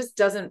like, it just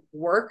doesn't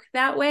work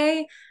that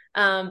way.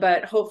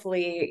 But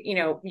hopefully,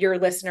 your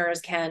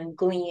listeners can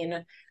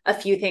glean a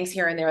few things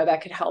here and there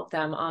that could help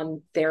them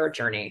on their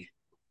journey.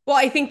 Well,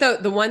 I think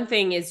the one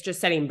thing is just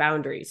setting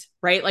boundaries,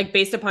 right? Like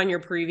based upon your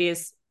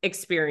previous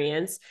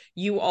experience,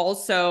 you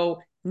also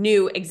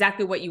knew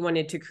exactly what you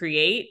wanted to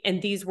create.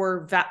 And these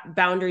were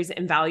boundaries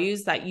and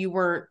values that you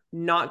were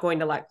not going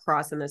to let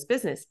cross in this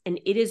business. And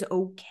it is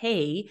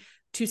okay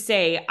to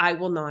say, I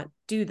will not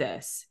do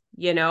this,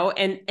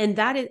 and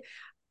that is,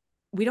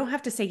 we don't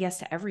have to say yes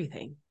to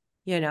everything.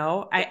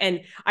 I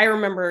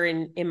remember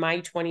in my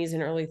 20s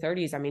and early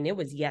 30s, I mean, it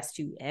was yes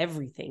to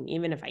everything,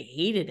 even if I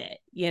hated it,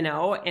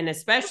 and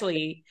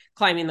especially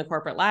climbing the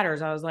corporate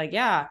ladders. I was like,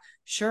 yeah,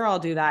 sure, I'll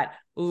do that.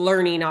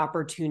 Learning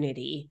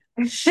opportunity.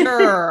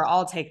 Sure,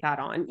 I'll take that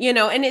on,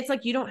 and it's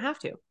like, you don't have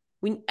to.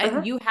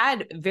 You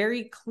had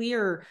very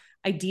clear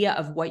idea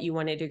of what you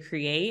wanted to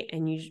create,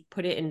 and you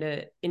put it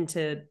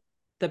into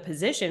the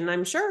position. And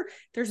I'm sure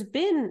there's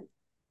been,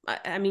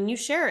 I mean, you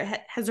share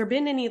it. Has there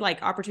been any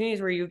like opportunities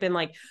where you've been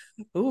like,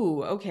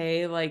 ooh,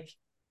 okay, like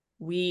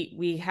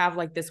we have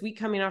like this week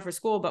coming off for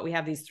school, but we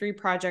have these 3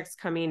 projects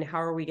coming.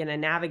 How are we going to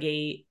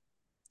navigate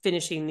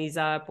finishing these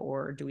up?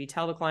 Or do we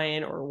tell the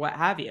client or what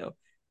have you?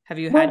 Have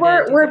you Well, had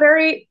to do we're that?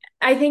 very,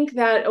 I think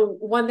that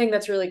one thing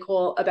that's really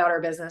cool about our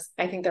business,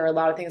 I think there are a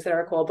lot of things that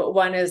are cool, but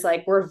one is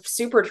like, we're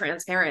super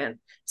transparent.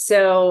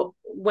 So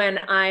when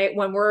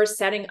we're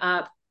setting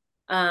up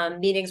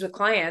meetings with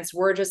clients,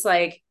 we're just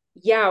like,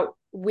 yeah,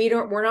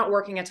 we're not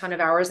working a ton of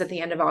hours at the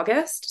end of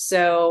August.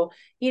 So,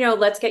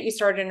 let's get you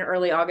started in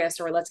early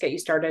August, or let's get you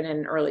started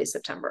in early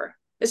September.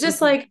 It's just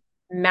Mhm. like,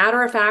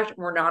 matter of fact,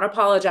 we're not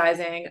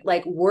apologizing.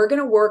 Like, we're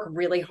going to work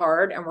really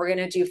hard and we're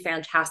going to do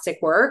fantastic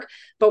work,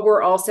 but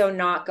we're also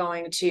not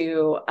going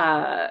to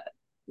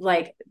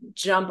like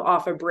jump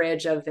off a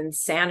bridge of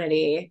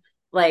insanity,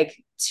 like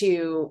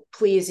to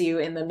please you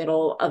in the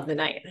middle of the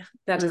night.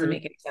 That doesn't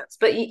make Mhm. any sense.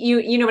 But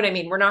you know what I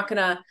mean?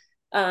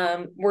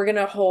 We're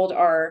gonna hold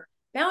our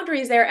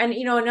boundaries there. And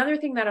another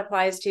thing that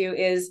applies to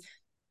is,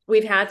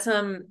 we've had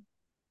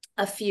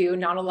a few,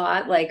 not a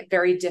lot, like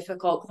very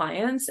difficult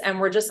clients, and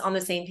we're just on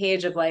the same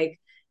page of like,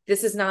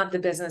 this is not the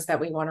business that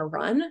we want to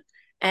run.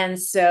 And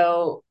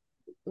so,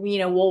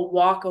 we'll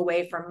walk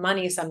away from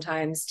money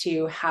sometimes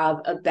to have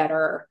a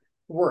better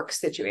work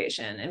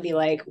situation and be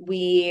like,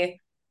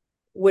 we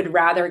would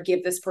rather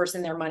give this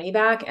person their money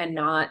back and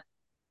not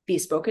be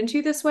spoken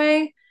to this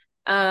way.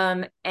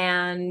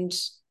 And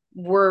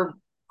we're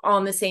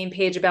on the same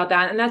page about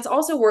that. And that's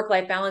also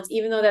work-life balance,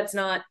 even though that's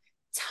not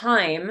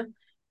time.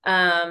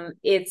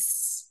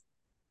 It's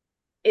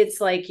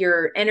like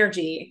your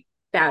energy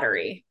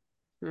battery.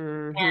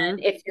 And Mhm.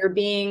 if you're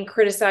being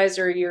criticized,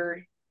 or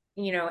you're,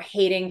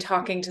 hating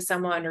talking to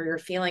someone, or you're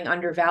feeling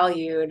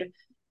undervalued,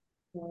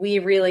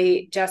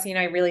 Jesse and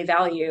I really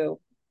value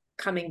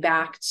coming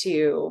back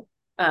to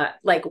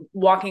like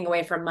walking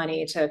away from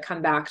money to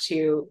come back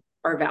to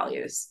our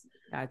values.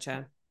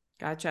 Gotcha.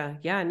 Gotcha.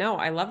 Yeah, no,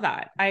 I love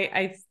that.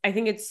 I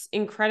think it's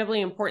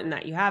incredibly important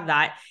that you have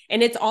that.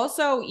 And it's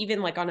also,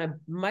 even like on a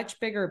much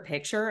bigger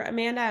picture,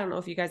 Amanda, I don't know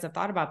if you guys have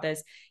thought about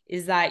this,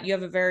 is that you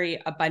have a very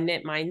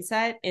abundant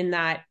mindset, in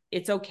that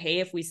it's okay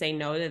if we say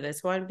no to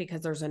this one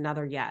because there's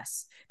another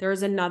yes.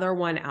 There's another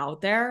one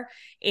out there.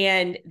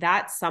 And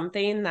that's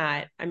something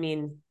that, I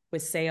mean,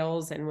 with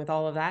sales and with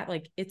all of that,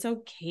 like, it's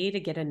okay to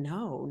get a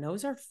no.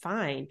 No's are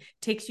fine.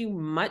 Takes you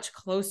much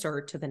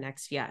closer to the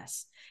next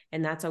yes.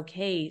 And that's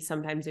okay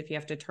sometimes if you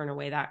have to turn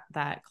away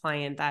that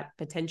client that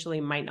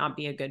potentially might not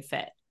be a good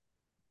fit,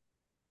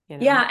 you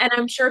know? Yeah. And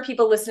I'm sure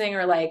people listening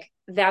are like,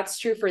 that's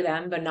true for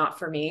them, but not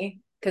for me.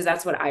 Cause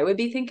that's what I would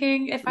be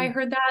thinking if I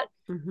heard that.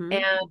 Mm-hmm.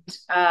 And,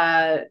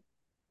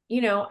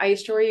 I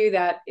assure you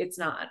that it's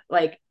not.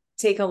 Like,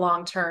 take a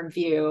long-term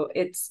view.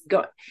 It's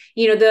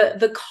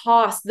the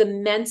cost, the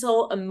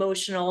mental,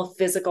 emotional,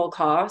 physical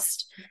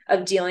cost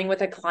of dealing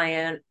with a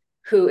client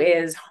who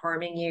is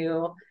harming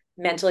you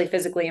mentally,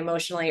 physically,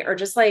 emotionally, or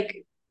just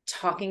like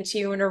talking to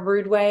you in a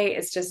rude way.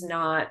 It's just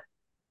not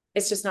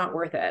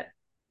worth it.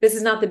 This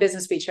is not the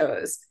business we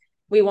chose.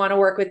 We want to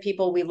work with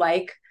people we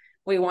like.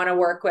 We want to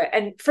work with,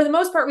 and for the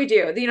most part, we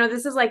do.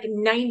 This is like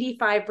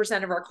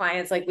 95% of our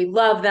clients. Like, we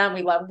love them.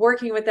 We love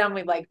working with them.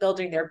 We like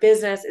building their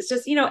business. It's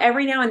just,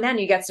 every now and then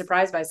you get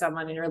surprised by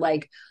someone and you're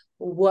like,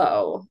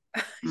 whoa,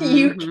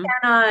 you Mm-hmm.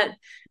 cannot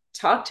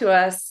talk to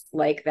us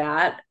like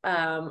that.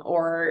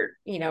 Or,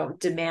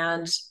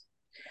 demand,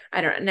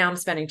 I don't know. Now I'm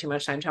spending too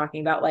much time talking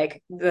about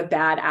like the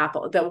bad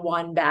apple, the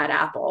one bad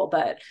apple,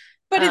 but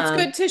But it's um,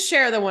 good to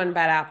share the one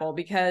bad apple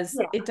because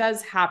yeah, it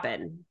does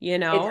happen, you it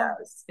know?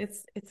 does.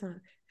 It's a,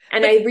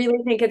 And but I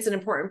really think it's an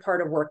important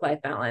part of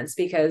work-life balance,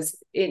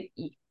 because I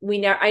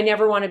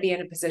never want to be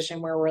in a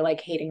position where we're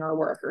like hating our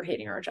work or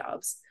hating our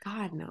jobs.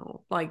 God,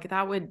 no, like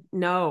that would,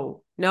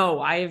 no,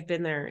 I have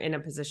been there in a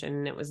position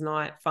and it was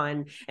not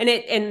fun.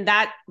 And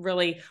that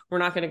really, we're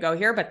not going to go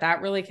here, but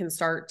that really can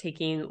start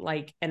taking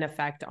like an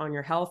effect on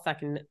your health. That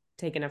can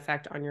take an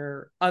effect on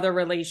your other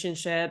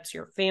relationships,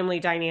 your family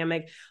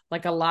dynamic.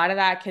 Like a lot of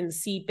that can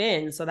seep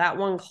in. So that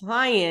one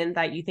client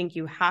that you think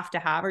you have to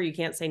have or you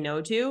can't say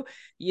no to,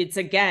 it's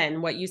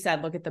again what you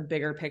said, look at the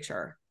bigger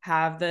picture.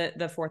 Have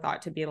the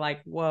forethought to be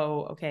like,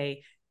 whoa,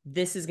 okay,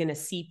 this is going to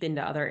seep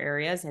into other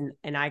areas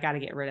and I got to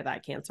get rid of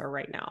that cancer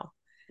right now.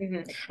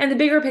 Mm-hmm. And the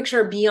bigger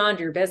picture beyond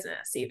your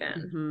business,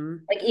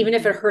 even like, even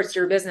if it hurts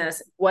your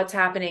business, what's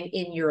happening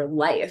in your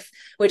life,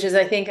 which is,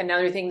 I think,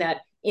 another thing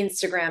that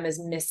Instagram is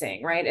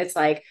missing, right? It's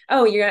like,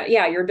 oh,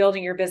 you're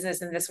building your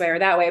business in this way or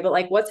that way, but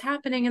like, what's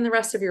happening in the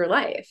rest of your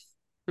life?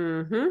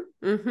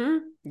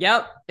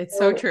 Yep. It's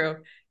so true.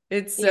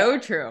 It's so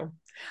true.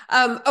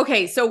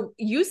 Okay. So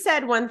you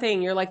said one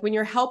thing, you're like, when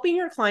you're helping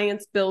your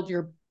clients build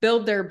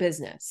their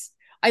business.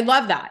 I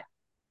love that.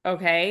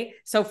 Okay.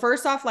 So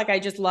first off, like, I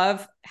just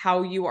love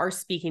how you are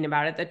speaking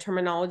about it, the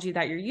terminology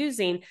that you're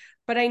using,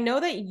 but I know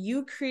that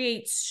you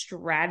create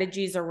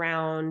strategies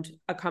around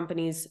a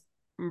company's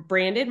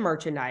branded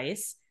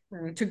merchandise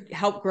to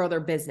help grow their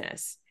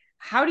business.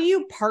 How do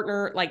you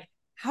partner? Like,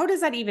 how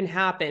does that even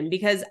happen?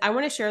 Because I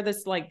want to share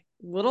this like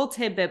little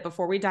tidbit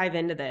before we dive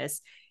into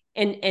this.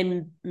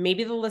 And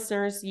maybe the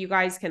listeners, you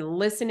guys can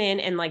listen in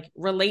and like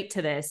relate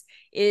to this.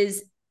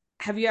 Is,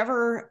 have you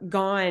ever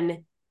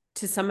gone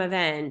to some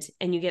event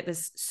and you get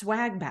this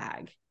swag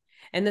bag,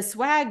 and the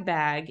swag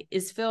bag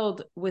is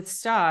filled with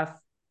stuff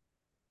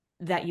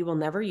that you will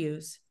never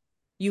use?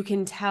 You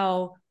can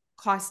tell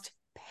cost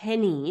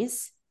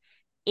pennies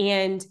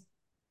and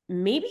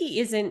maybe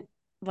isn't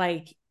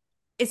like,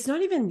 it's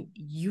not even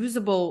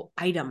usable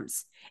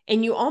items.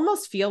 And you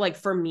almost feel like,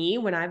 for me,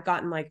 when I've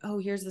gotten like, oh,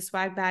 here's the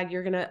swag bag,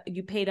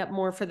 you paid up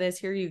more for this,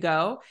 here you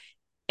go.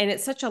 And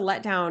it's such a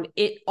letdown.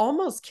 It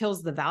almost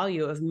kills the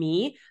value of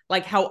me,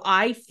 like how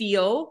I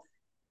feel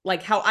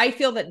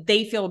that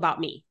they feel about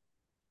me.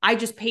 I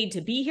just paid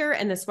to be here.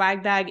 And the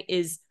swag bag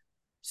is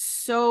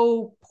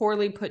so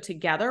poorly put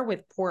together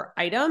with poor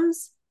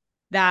items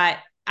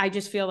that I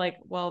just feel like,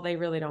 well, they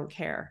really don't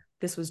care.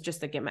 This was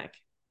just a gimmick.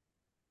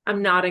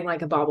 I'm nodding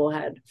like a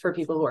bobblehead for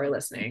people who are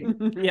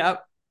listening.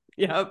 Yep.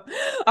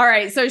 All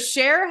right. So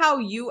share how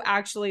you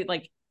actually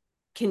like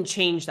can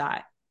change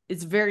that.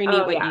 It's very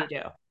neat what you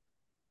do.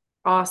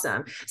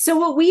 Awesome. So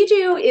what we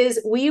do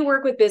is we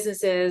work with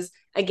businesses,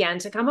 again,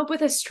 to come up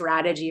with a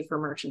strategy for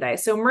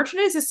merchandise. So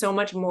merchandise is so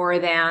much more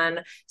than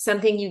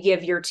something you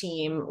give your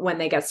team when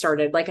they get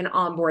started, like an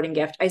onboarding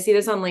gift. I see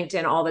this on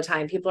LinkedIn all the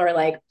time. People are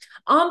like,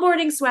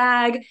 onboarding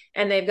swag,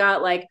 and they've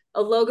got like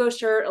a logo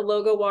shirt, a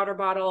logo water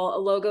bottle, a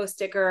logo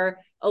sticker,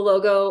 a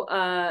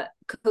logo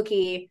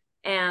cookie,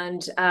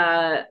 and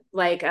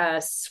like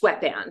a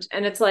sweatband.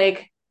 And it's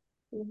like,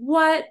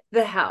 what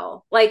the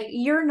hell? Like,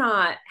 you're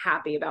not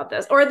happy about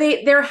this, or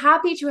they're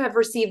happy to have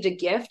received a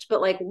gift,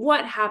 but like,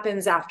 what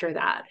happens after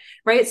that?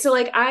 Right. So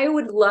like, I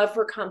would love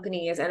for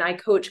companies, and I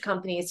coach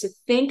companies, to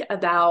think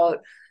about,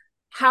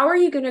 how are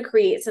you going to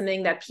create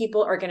something that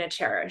people are going to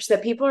cherish,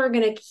 that people are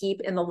going to keep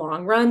in the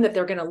long run, that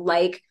they're going to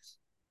like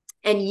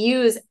and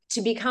use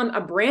to become a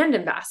brand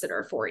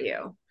ambassador for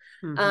you?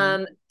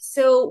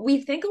 So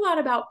we think a lot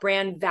about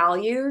brand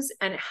values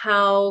and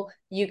how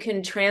you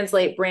can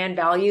translate brand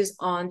values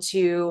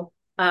onto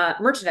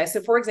merchandise. So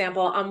for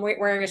example, I'm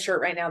wearing a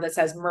shirt right now that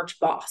says Merch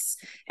Boss,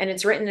 and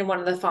it's written in one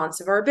of the fonts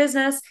of our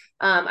business.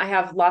 I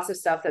have lots of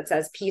stuff that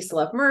says Peace,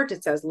 Love, Merch.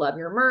 It says Love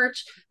Your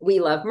Merch. We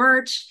love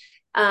merch.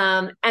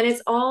 And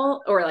it's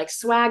all, or like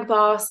Swag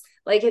Boss,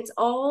 like it's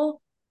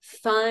all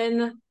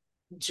fun,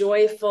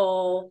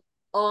 joyful,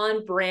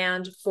 on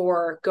brand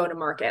for go to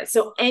market.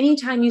 So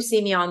anytime you see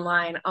me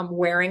online, I'm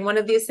wearing one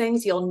of these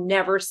things. You'll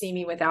never see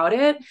me without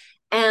it.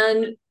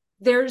 And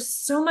there's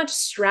so much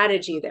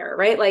strategy there,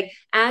 right? Like,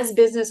 as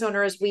business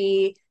owners,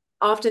 we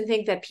often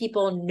think that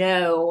people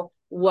know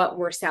what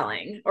we're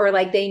selling, or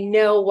like they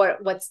know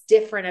what's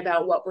different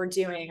about what we're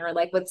doing, or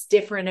like what's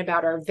different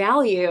about our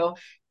value.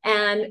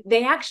 And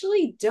they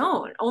actually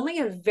don't. Only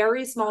a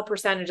very small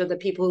percentage of the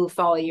people who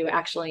follow you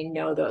actually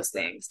know those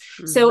things.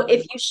 So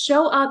if you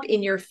show up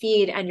in your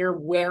feed and you're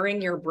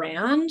wearing your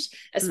brand,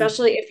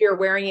 especially if you're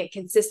wearing it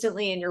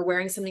consistently and you're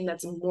wearing something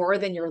that's more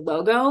than your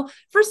logo,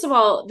 first of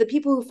all, the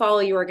people who follow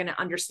you are going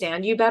to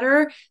understand you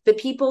better. The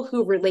people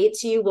who relate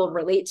to you will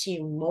relate to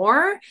you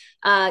more.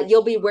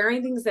 You'll be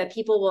wearing things that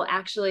people will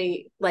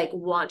actually like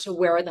want to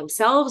wear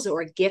themselves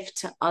or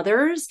gift to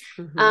others.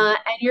 And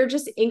you're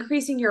just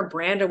increasing your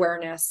brand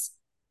awareness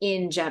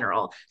in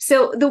general.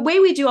 So the way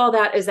we do all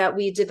that is that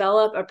we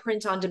develop a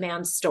print on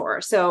demand store.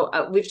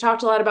 So we've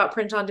talked a lot about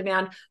print on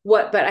demand,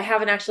 but I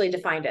haven't actually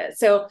defined it.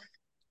 So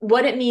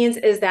what it means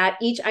is that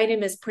each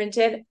item is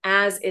printed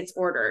as it's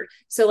ordered.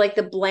 So like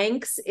the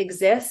blanks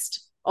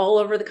exist all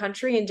over the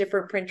country in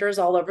different printers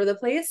all over the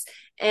place.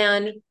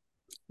 And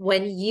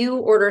when you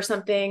order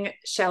something,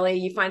 Shelly,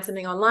 you find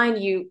something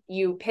online,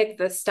 you pick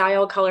the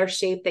style, color,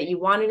 shape that you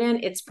want it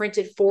in. It's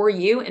printed for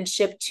you and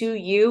shipped to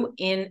you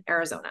in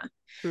Arizona.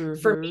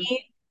 For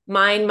me,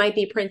 mine might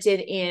be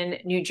printed in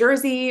New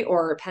Jersey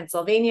or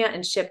Pennsylvania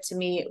and shipped to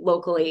me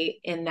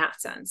locally in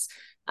that sense.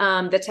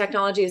 The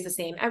technology is the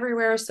same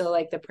everywhere. So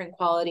like the print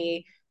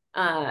quality,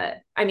 I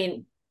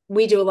mean,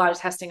 we do a lot of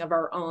testing of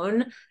our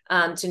own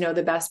to know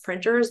the best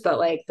printers, but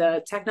like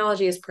the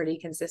technology is pretty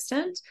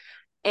consistent.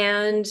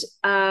 And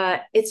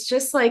it's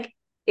just like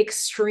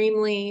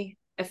extremely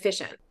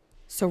efficient.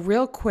 So,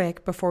 real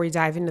quick before we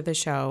dive into the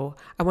show,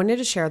 I wanted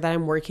to share that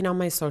I'm working on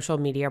my social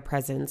media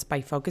presence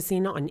by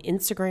focusing on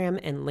Instagram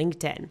and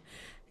LinkedIn.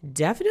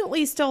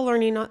 Definitely still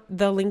learning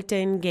the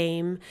LinkedIn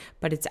game,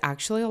 but it's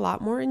actually a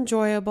lot more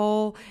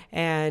enjoyable,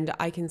 and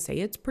I can say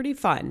it's pretty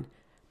fun.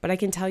 But I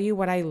can tell you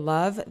what I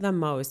love the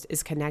most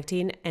is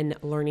connecting and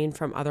learning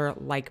from other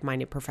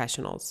like-minded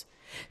professionals.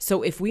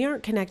 So if we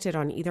aren't connected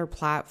on either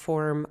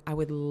platform, I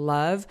would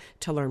love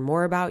to learn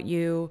more about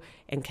you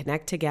and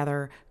connect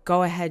together.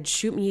 Go ahead,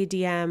 shoot me a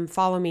DM,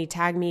 follow me,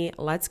 tag me.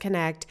 Let's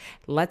connect.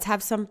 Let's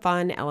have some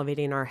fun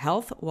elevating our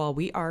health while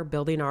we are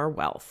building our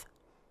wealth.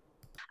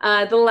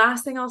 The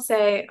last thing I'll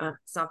say,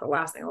 it's not the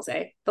last thing I'll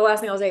say. The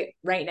last thing I'll say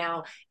right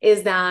now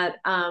is that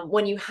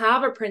when you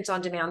have a print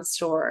on demand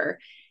store,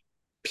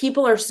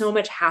 people are so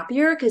much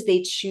happier because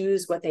they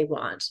choose what they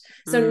want.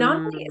 So not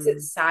only is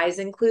it size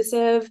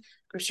inclusive,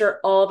 I'm sure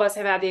all of us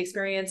have had the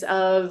experience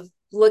of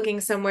looking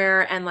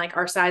somewhere and like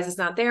our size is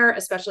not there,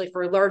 especially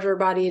for larger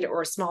bodied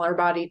or smaller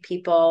bodied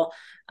people.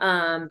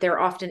 They're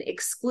often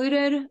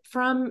excluded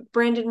from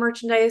branded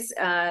merchandise.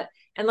 And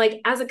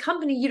like as a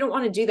company, you don't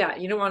want to do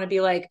that. You don't want to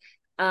be like,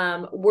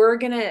 we're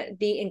going to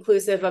be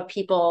inclusive of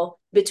people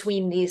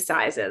between these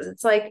sizes.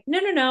 It's like,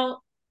 no.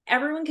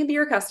 Everyone can be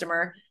your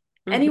customer.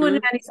 Anyone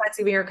in any size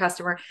can be your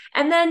customer.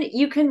 And then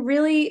you can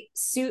really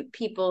suit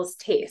people's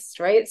taste,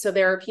 right? So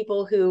there are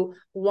people who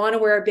want to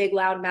wear big,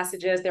 loud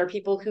messages. There are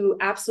people who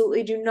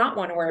absolutely do not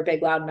want to wear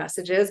big, loud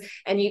messages.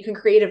 And you can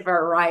create a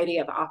variety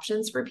of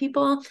options for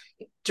people,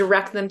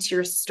 direct them to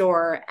your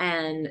store,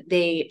 and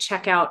they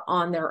check out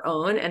on their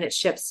own and it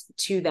ships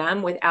to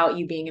them without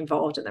you being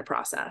involved in the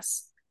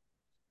process.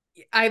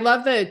 I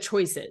love the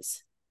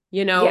choices,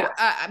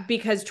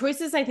 because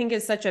choices I think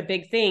is such a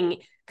big thing.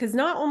 Because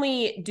not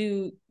only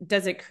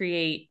does it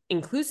create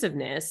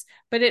inclusiveness,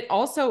 but it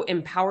also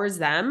empowers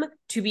them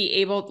to be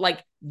able,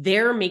 like,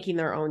 they're making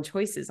their own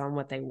choices on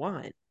what they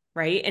want,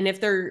 right? And if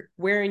they're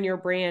wearing your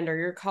brand or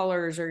your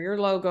colors or your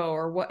logo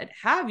or what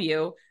have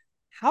you,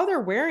 how they're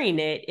wearing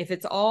it, if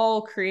it's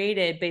all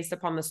created based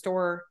upon the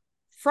store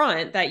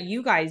front that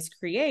you guys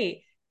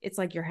create, it's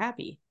like you're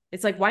happy.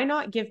 It's like, why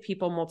not give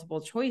people multiple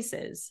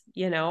choices?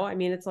 I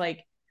mean, it's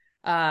like,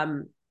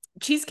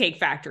 Cheesecake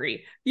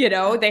Factory,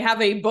 they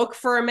have a book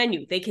for a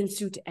menu. They can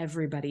suit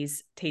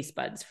everybody's taste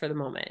buds for the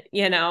moment,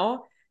 Yeah.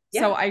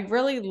 So I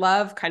really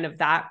love kind of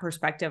that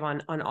perspective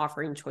on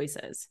offering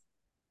choices.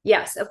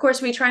 Yes, of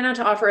course, we try not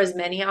to offer as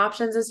many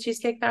options as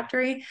Cheesecake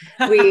Factory.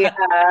 We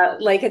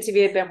like it to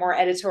be a bit more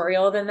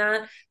editorial than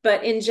that.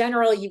 But in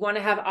general, you want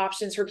to have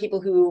options for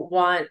people who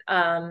want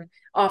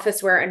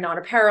office wear and not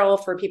apparel,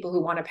 for people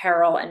who want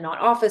apparel and not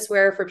office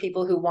wear, for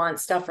people who want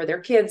stuff for their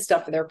kids,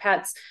 stuff for their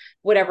pets,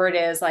 whatever it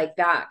is, like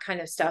that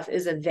kind of stuff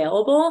is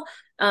available,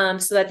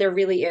 so that there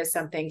really is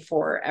something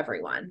for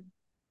everyone.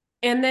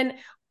 And then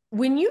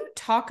when you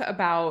talk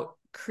about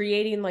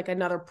creating like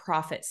another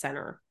profit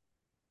center,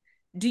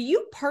 do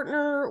you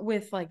partner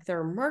with like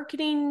their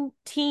marketing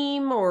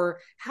team, or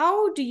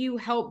how do you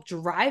help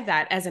drive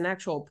that as an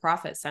actual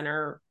profit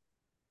center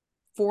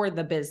for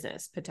the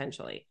business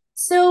potentially?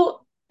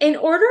 So in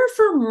order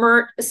for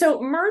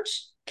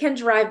merch can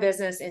drive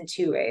business in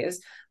two ways.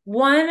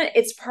 One,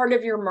 it's part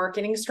of your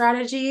marketing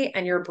strategy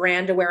and your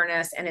brand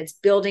awareness, and it's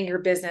building your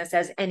business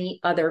as any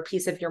other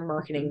piece of your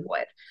marketing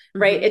would,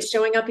 right? It's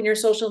showing up in your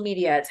social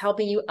media. It's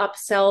helping you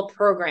upsell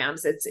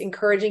programs. It's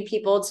encouraging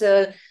people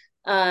to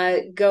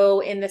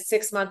go in the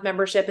 6-month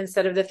membership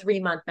instead of the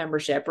 3-month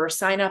membership, or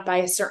sign up by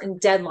a certain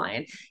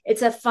deadline.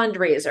 It's a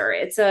fundraiser.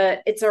 It's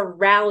a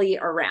rally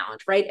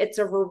around, right? It's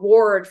a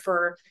reward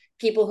for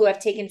people who have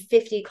taken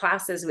 50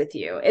 classes with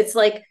you.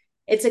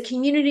 It's a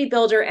community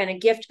builder and a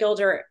gift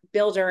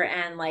builder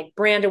and like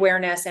brand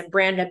awareness and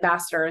brand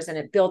ambassadors, and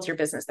it builds your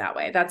business that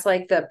way. That's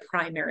like the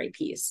primary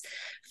piece.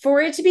 For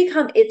it to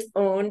become its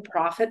own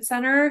profit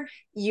center,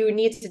 you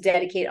need to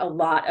dedicate a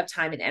lot of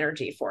time and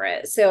energy for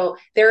it. So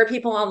there are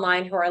people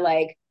online who are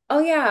like, oh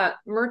yeah,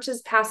 merch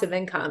is passive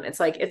income. It's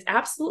like, it's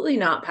absolutely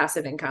not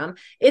passive income.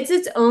 It's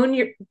its own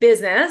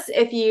business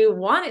if you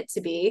want it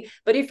to be.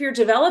 But if you're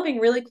developing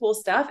really cool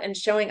stuff and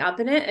showing up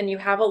in it and you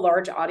have a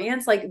large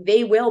audience, like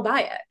they will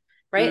buy it.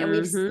 Right. And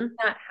we've seen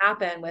that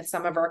happen with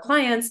some of our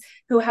clients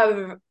who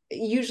have,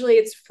 usually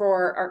it's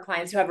for our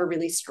clients who have a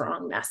really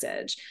strong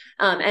message.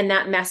 And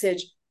that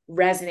message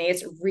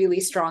resonates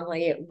really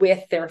strongly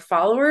with their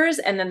followers.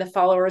 And then the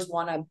followers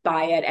want to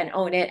buy it and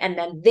own it. And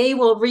then they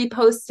will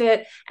repost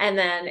it. And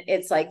then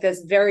it's like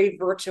this very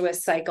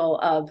virtuous cycle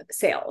of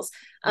sales.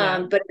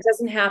 But it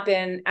doesn't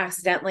happen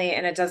accidentally,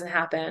 and it doesn't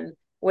happen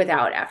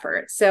without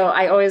effort. So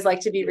I always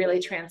like to be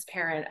really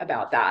transparent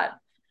about that.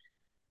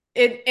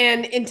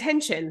 And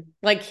intention,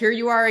 like here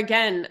you are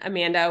again,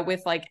 Amanda,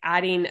 with like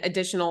adding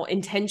additional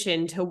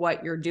intention to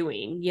what you're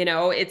doing.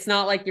 It's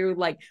not like you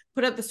like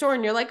put up the store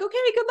and you're like, okay,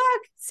 good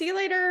luck, see you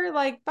later,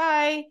 like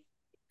bye.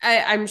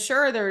 I'm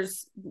sure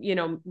there's,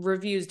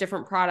 reviews,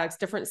 different products,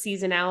 different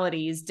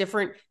seasonalities,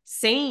 different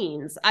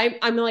sayings.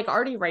 I'm like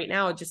already right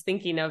now just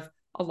thinking of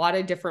a lot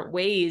of different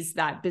ways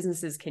that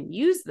businesses can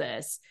use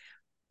this.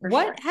 For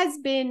What sure. has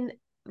been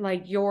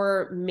like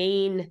your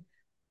main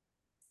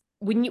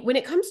when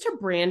it comes to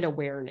brand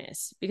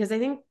awareness? Because I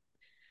think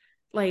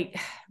like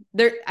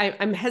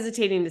I'm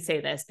hesitating to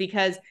say this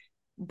because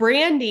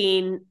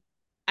branding,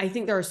 I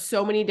think there are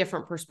so many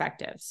different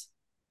perspectives.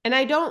 And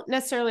I don't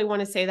necessarily want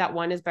to say that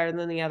one is better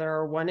than the other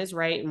or one is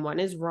right and one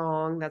is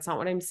wrong. That's not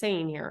what I'm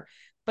saying here.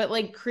 But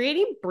like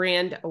creating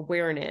brand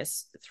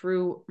awareness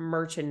through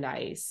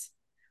merchandise,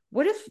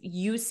 what have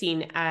you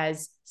seen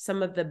as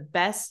some of the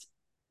best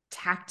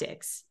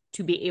tactics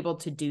to be able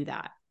to do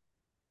that?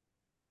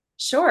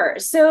 Sure.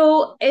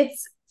 So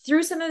it's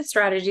through some of the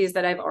strategies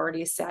that I've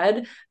already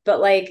said, but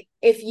like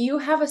if you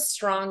have a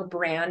strong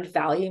brand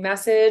value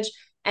message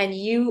and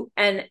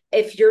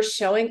if you're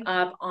showing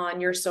up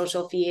on your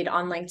social feed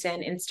on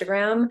LinkedIn,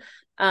 Instagram,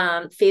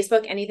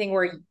 Facebook, anything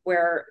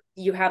where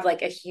you have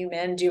like a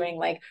human doing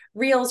like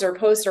reels or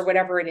posts or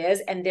whatever it is,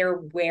 and they're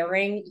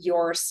wearing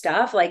your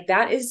stuff, like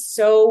that is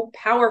so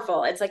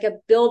powerful. It's like a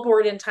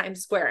billboard in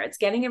Times Square. It's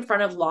getting in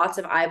front of lots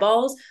of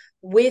eyeballs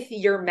with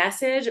your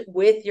message,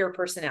 with your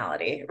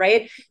personality,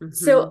 right?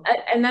 So, Mm-hmm.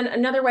 and then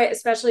another way,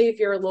 especially if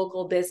you're a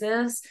local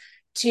business,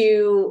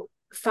 to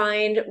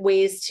find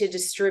ways to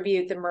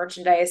distribute the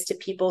merchandise to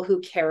people who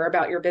care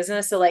about your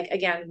business. So, like,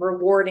 again,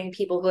 rewarding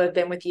people who have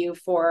been with you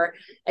for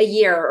a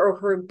year or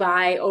who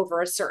buy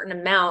over a certain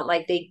amount,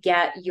 like they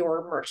get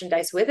your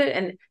merchandise with it.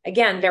 And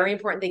again, very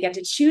important, they get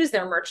to choose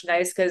their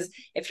merchandise because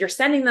if you're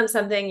sending them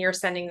something, you're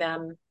sending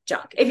them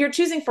junk. If you're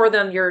choosing for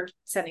them, you're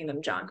sending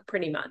them junk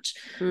pretty much.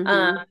 Um,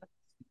 Mm-hmm.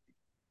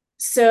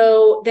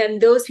 so then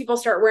those people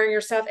start wearing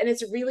your stuff, and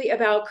it's really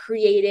about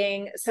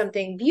creating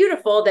something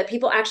beautiful that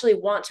people actually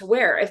want to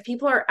wear. If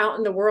people are out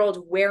in the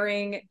world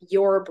wearing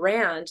your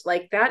brand,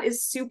 like that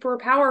is super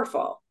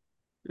powerful.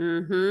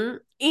 Mm-hmm.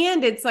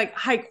 And it's like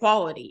high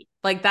quality.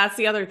 Like that's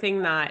the other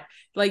thing that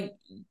like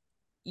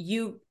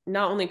you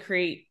not only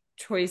create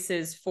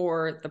choices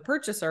for the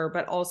purchaser,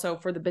 but also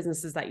for the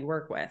businesses that you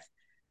work with, That's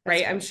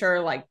right? I'm right. sure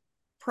like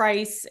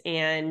price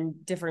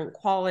and different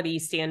quality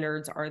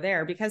standards are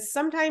there because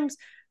sometimes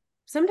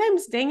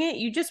dang it,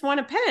 you just want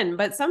a pen,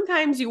 but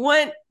sometimes you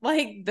want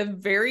like the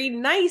very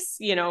nice,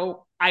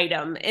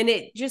 item and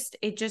it just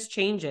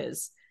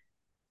changes.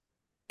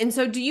 And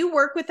so do you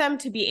work with them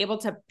to be able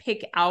to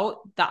pick out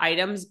the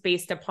items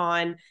based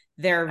upon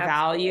their Absolutely.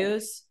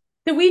 values?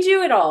 So we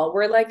do it all.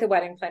 We're like the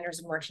wedding planners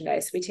of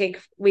merchandise.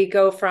 We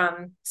go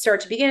from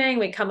start to beginning.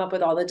 We come up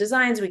with all the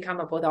designs. We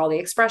come up with all the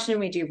expression.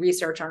 We do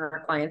research on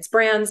our clients'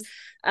 brands.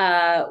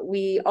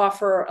 We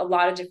offer a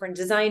lot of different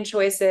design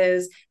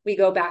choices. We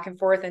go back and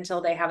forth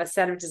until they have a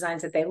set of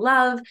designs that they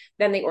love.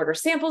 Then they order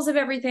samples of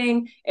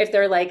everything. If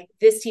they're like,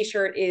 this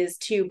t-shirt is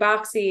too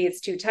boxy, it's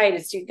too tight,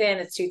 it's too thin,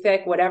 it's too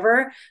thick,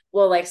 whatever,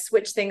 we'll like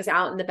switch things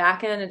out in the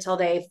back end until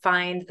they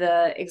find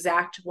the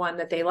exact one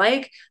that they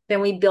like. Then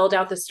we build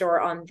out the store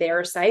on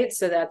their site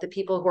so that the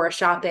people who are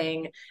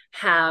shopping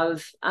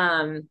have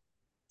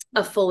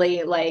a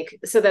fully like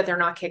so that they're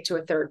not kicked to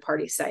a third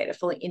party site, a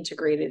fully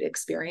integrated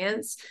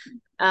experience.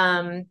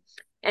 um,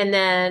 and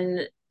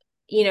then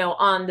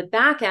on the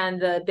back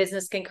end, the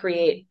business can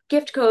create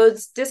gift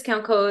codes,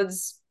 discount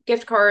codes,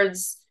 gift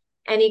cards,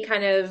 any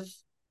kind of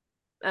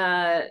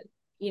uh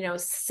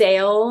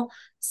sale,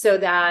 so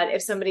that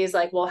if somebody is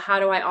like, well, how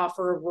do I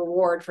offer a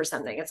reward for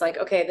something, it's like,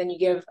 okay, then you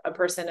give a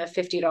person a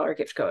 $50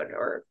 gift code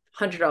or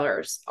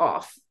 $100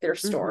 off their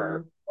store,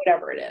 Mm-hmm.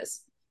 whatever it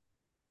is.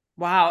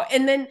 Wow.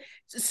 And then,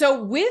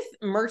 so with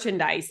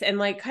merchandise and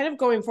like kind of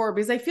going forward,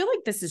 because I feel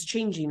like this is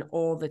changing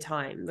all the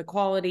time, the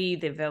quality,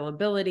 the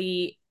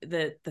availability,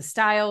 the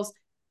styles,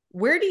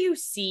 where do you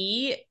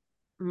see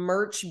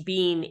merch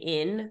being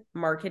in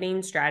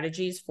marketing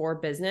strategies for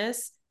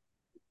business,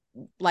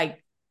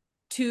 like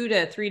 2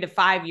 to 3 to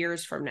 5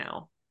 years from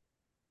now?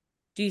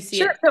 Do you see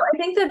Sure. it? So I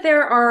think that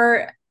there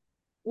are,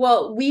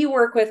 well, we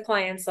work with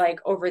clients like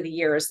over the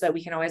years so that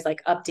we can always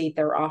like update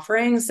their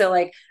offerings. So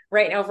like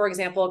right now, for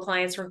example,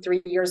 clients from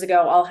 3 years ago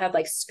all had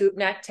like scoop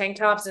neck tank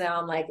tops. And now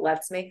I'm like,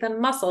 let's make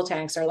them muscle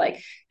tanks, or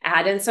like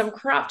add in some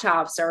crop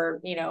tops, or,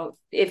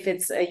 if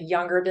it's a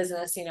younger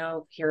business,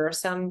 here are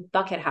some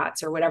bucket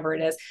hats or whatever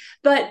it is.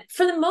 But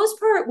for the most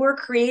part, we're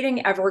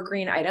creating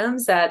evergreen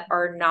items that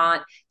are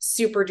not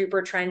super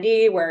duper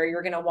trendy, where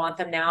you're going to want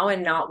them now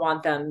and not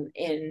want them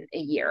in a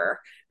year,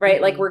 right?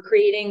 Like Mm-hmm. we're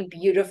creating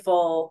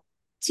beautiful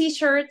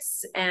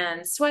t-shirts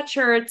and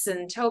sweatshirts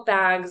and tote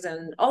bags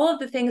and all of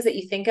the things that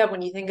you think of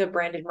when you think of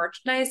branded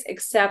merchandise,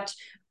 except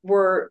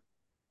we're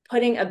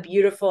putting a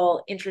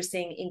beautiful,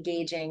 interesting,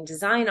 engaging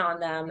design on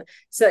them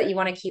so that you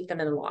want to keep them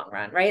in the long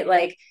run, right?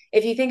 Like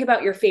if you think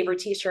about your favorite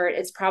t-shirt,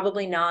 it's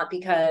probably not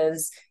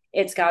because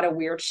it's got a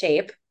weird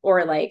shape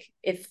or like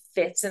it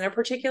fits in a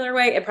particular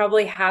way. It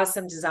probably has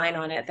some design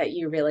on it that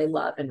you really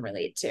love and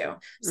relate to.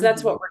 So that's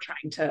Mm-hmm. what we're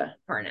trying to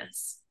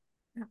harness.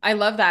 I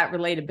love that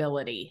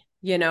relatability.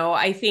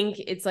 I think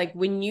it's like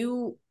when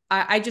you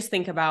I just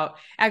think about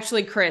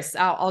actually, Chris,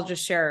 I'll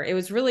just share. It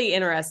was really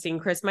interesting.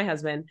 Chris, my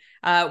husband,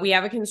 we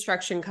have a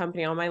construction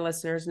company. All my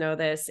listeners know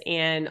this.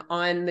 And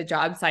on the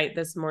job site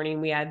this morning,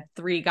 we had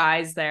 3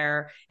 guys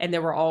there and they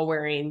were all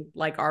wearing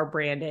like our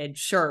branded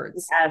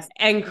shirts. Yes.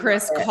 And Love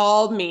Chris it.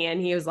 called me and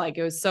he was like,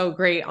 it was so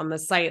great on the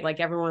site. Like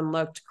everyone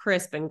looked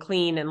crisp and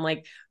clean. And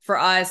like for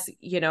us,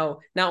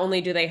 not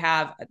only do they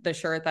have the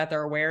shirt that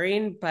they're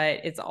wearing,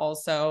 but it's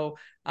also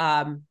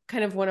kind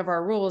of one of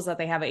our rules that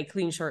they have a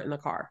clean shirt in the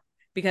car.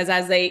 Because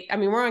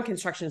we're on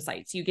construction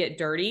sites, you get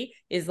dirty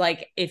is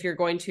like, if you're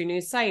going to a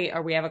new site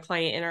or we have a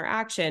client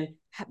interaction,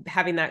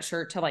 having that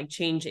shirt to like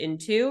change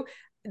into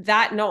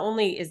that, not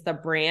only is the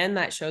brand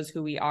that shows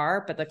who we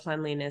are, but the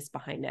cleanliness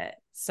behind it.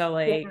 So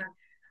like, Yeah.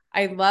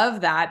 I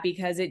love that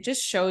because it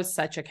just shows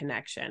such a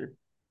connection.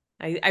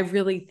 I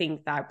really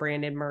think that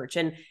branded merch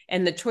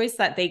and the choice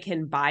that they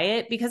can buy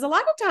it, because a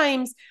lot of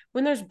times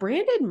when there's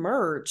branded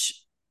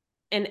merch,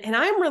 and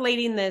I'm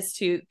relating this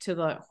to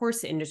the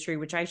horse industry,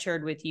 which I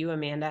shared with you,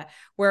 Amanda,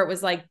 where it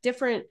was like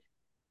different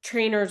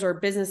trainers or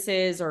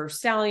businesses or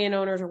stallion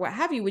owners or what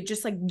have you would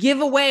just like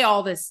give away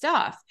all this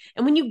stuff.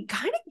 And when you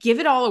kind of give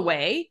it all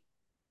away,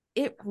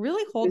 it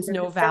really holds Losing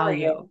no its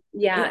value. value.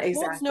 Yeah, It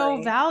holds no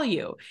exactly.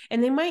 value.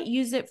 And they might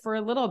use it for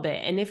a little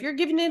bit. And if you're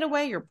giving it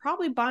away, you're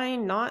probably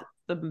buying not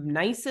the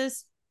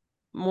nicest,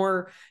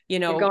 more, You're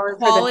going for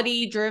the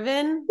quality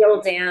driven.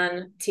 Bill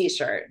Dan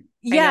t-shirt.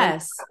 I know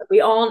Yes.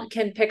 we all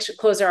can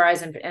close our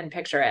eyes and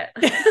picture it.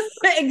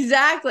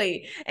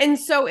 Exactly. And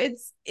so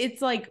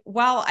it's like,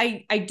 while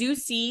I do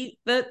see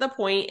the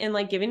point in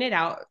like giving it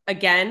out,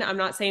 again, I'm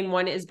not saying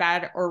one is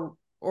bad or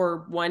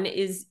one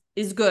is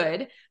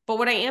good, but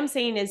what I am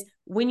saying is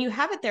when you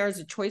have it there as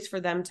a choice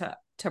for them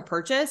to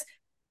purchase,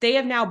 they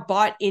have now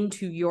bought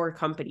into your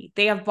company.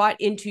 They have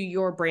bought into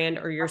your brand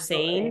or your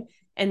Absolutely. saying.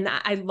 And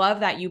I love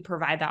that you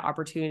provide that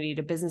opportunity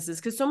to businesses,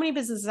 because so many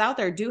businesses out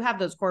there do have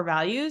those core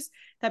values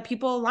that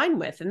people align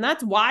with. And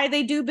that's why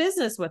they do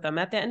business with them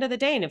at the end of the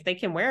day. And if they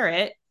can wear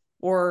it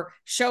or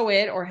show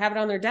it or have it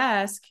on their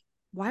desk,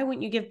 why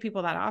wouldn't you give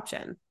people that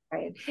option?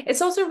 Right.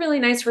 It's also really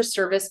nice for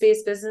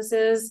service-based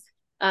businesses,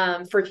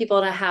 for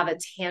people to have a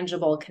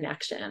tangible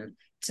connection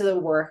to the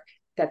work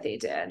that they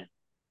did.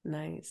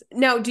 Nice.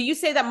 Now, do you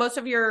say that most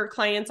of your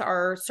clients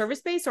are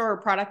service-based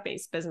or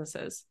product-based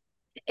businesses?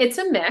 It's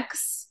a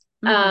mix,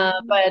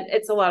 Mm-hmm. but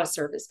it's a lot of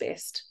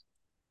service-based.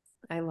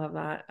 I love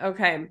that.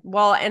 Okay.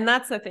 Well, and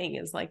that's the thing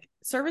is like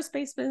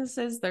service-based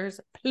businesses,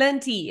 there's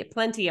plenty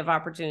of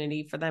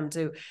opportunity for them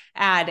to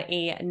add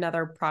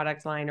another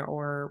product line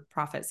or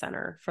profit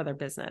center for their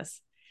business.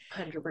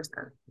 100%.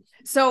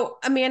 So,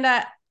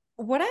 Amanda,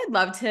 what I'd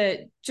love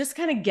to just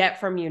kind of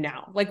get from you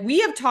now, like we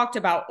have talked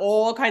about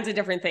all kinds of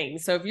different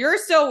things. So if you're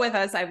still with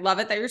us, I love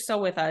it that you're still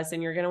with us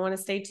and you're going to want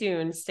to stay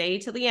tuned, stay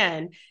to the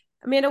end.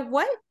 Amanda,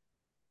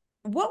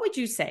 what would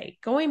you say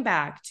going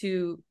back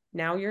to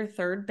now your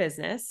third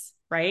business,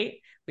 right?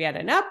 We had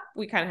an up,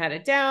 we kind of had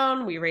it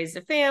down, we raised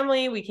a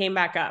family, we came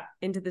back up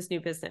into this new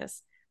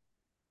business.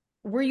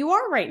 Where you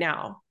are right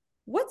now,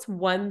 what's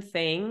one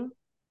thing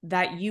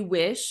that you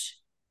wish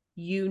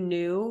you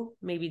knew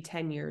maybe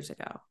 10 years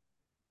ago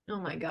Oh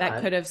my that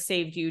God. could have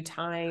saved you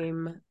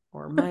time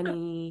or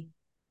money?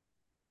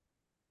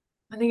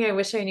 I think I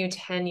wish I knew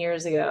 10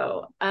 years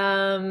ago.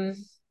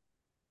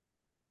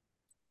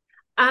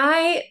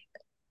 I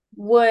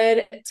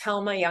would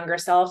tell my younger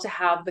self to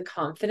have the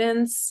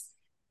confidence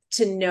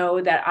to know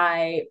that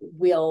I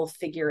will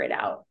figure it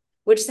out,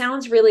 which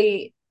sounds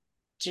really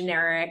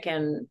generic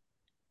and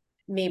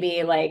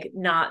maybe like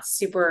not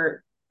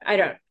super, I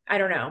don't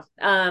know.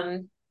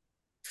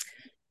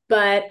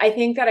 But I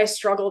think that I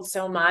struggled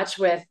so much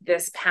with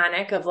this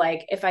panic of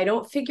like, if I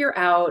don't figure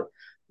out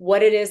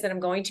what it is that I'm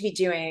going to be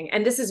doing,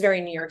 and this is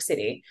very New York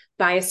City,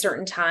 by a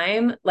certain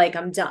time, like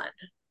I'm done.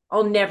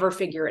 I'll never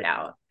figure it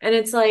out. And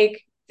it's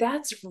like,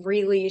 that's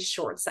really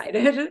short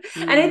sighted.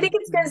 And I think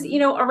it's because,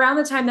 Mm-hmm. around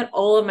the time that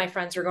all of my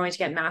friends were going to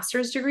get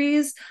master's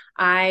degrees,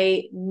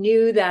 I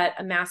knew that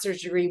a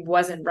master's degree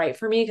wasn't right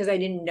for me because I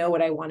didn't know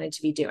what I wanted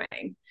to be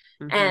doing.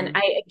 And Mm-hmm.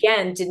 I,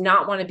 again, did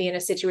not want to be in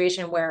a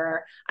situation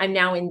where I'm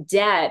now in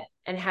debt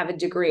and have a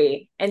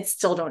degree and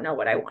still don't know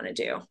what I want to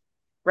do.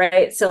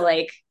 Right. So,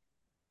 like,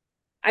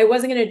 I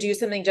wasn't going to do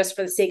something just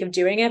for the sake of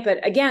doing it.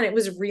 But again, it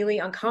was really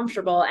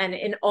uncomfortable. And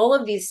in all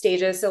of these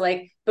stages, so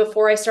like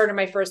before I started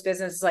my first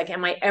business, it's like,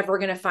 am I ever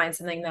going to find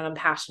something that I'm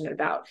passionate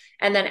about?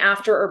 And then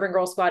after Urban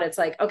Girl Squad, it's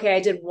like, okay,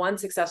 I did one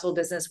successful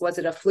business. Was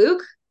it a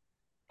fluke?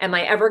 Am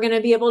I ever going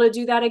to be able to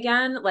do that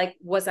again? Like,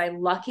 was I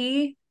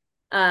lucky?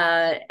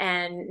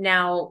 And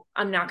now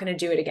I'm not going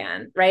to do it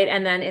again. Right.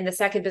 And then in the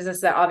second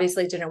business that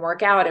obviously didn't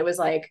work out, it was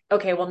like,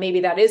 okay, well, maybe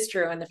that is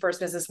true. And the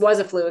first business was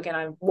a fluke and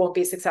I won't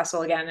be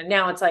successful again. And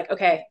now it's like,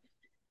 okay.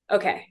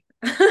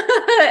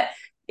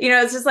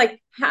 It's just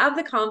like have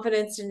the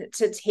confidence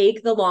to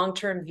take the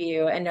long-term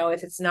view and know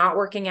if it's not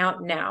working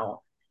out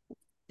now,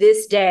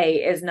 this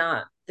day is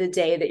not the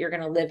day that you're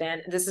going to live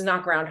in. This is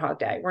not Groundhog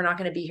Day. We're not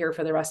going to be here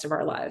for the rest of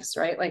our lives,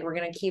 right? Like we're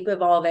going to keep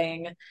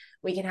evolving.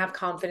 We can have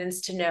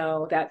confidence to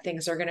know that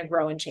things are going to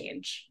grow and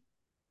change.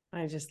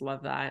 I just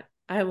love that.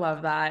 I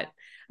love that.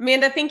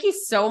 Amanda, thank you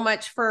so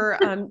much for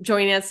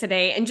joining us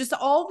today and just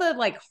all the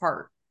like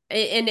heart.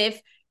 And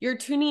if you're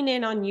tuning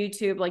in on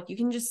YouTube, like you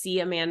can just see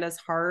Amanda's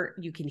heart.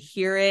 You can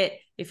hear it.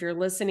 If you're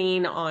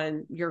listening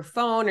on your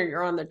phone or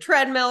you're on the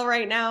treadmill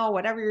right now,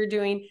 whatever you're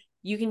doing,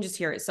 you can just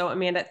hear it. So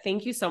Amanda,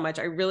 thank you so much.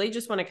 I really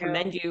just want to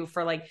commend you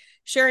for like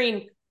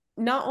sharing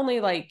not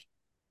only like,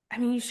 I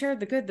mean, you shared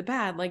the good, the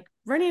bad, like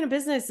running a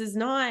business is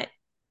not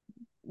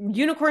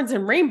unicorns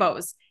and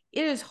rainbows.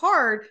 It is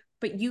hard,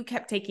 but you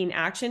kept taking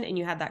action and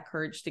you had that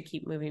courage to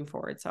keep moving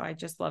forward. So I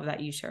just love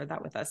that you shared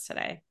that with us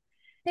today.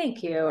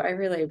 Thank you. I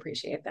really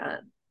appreciate that.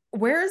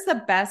 Where is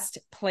the best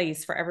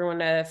place for everyone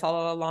to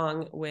follow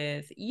along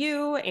with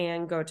you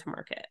and go to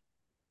market?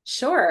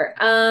 Sure.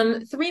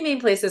 Three main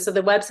places. So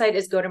the website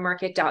is go to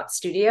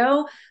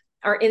market.studio.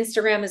 Our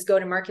Instagram is go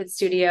to market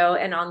studio.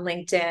 And on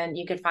LinkedIn,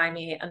 you can find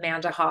me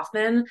Amanda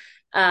Hofman.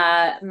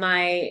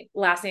 My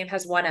last name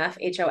has one F,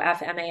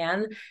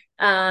 Hofman.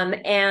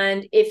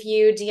 And if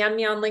you DM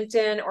me on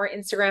LinkedIn or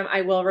Instagram,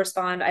 I will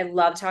respond. I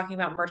love talking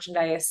about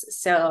merchandise.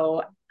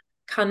 So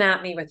come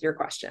at me with your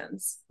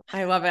questions.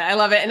 I love it. I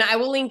love it. And I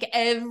will link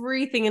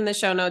everything in the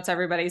show notes,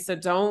 everybody. So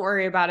don't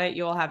worry about it.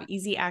 You will have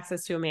easy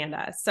access to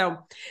Amanda. So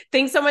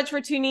thanks so much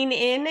for tuning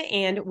in,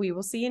 and we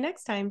will see you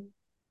next time.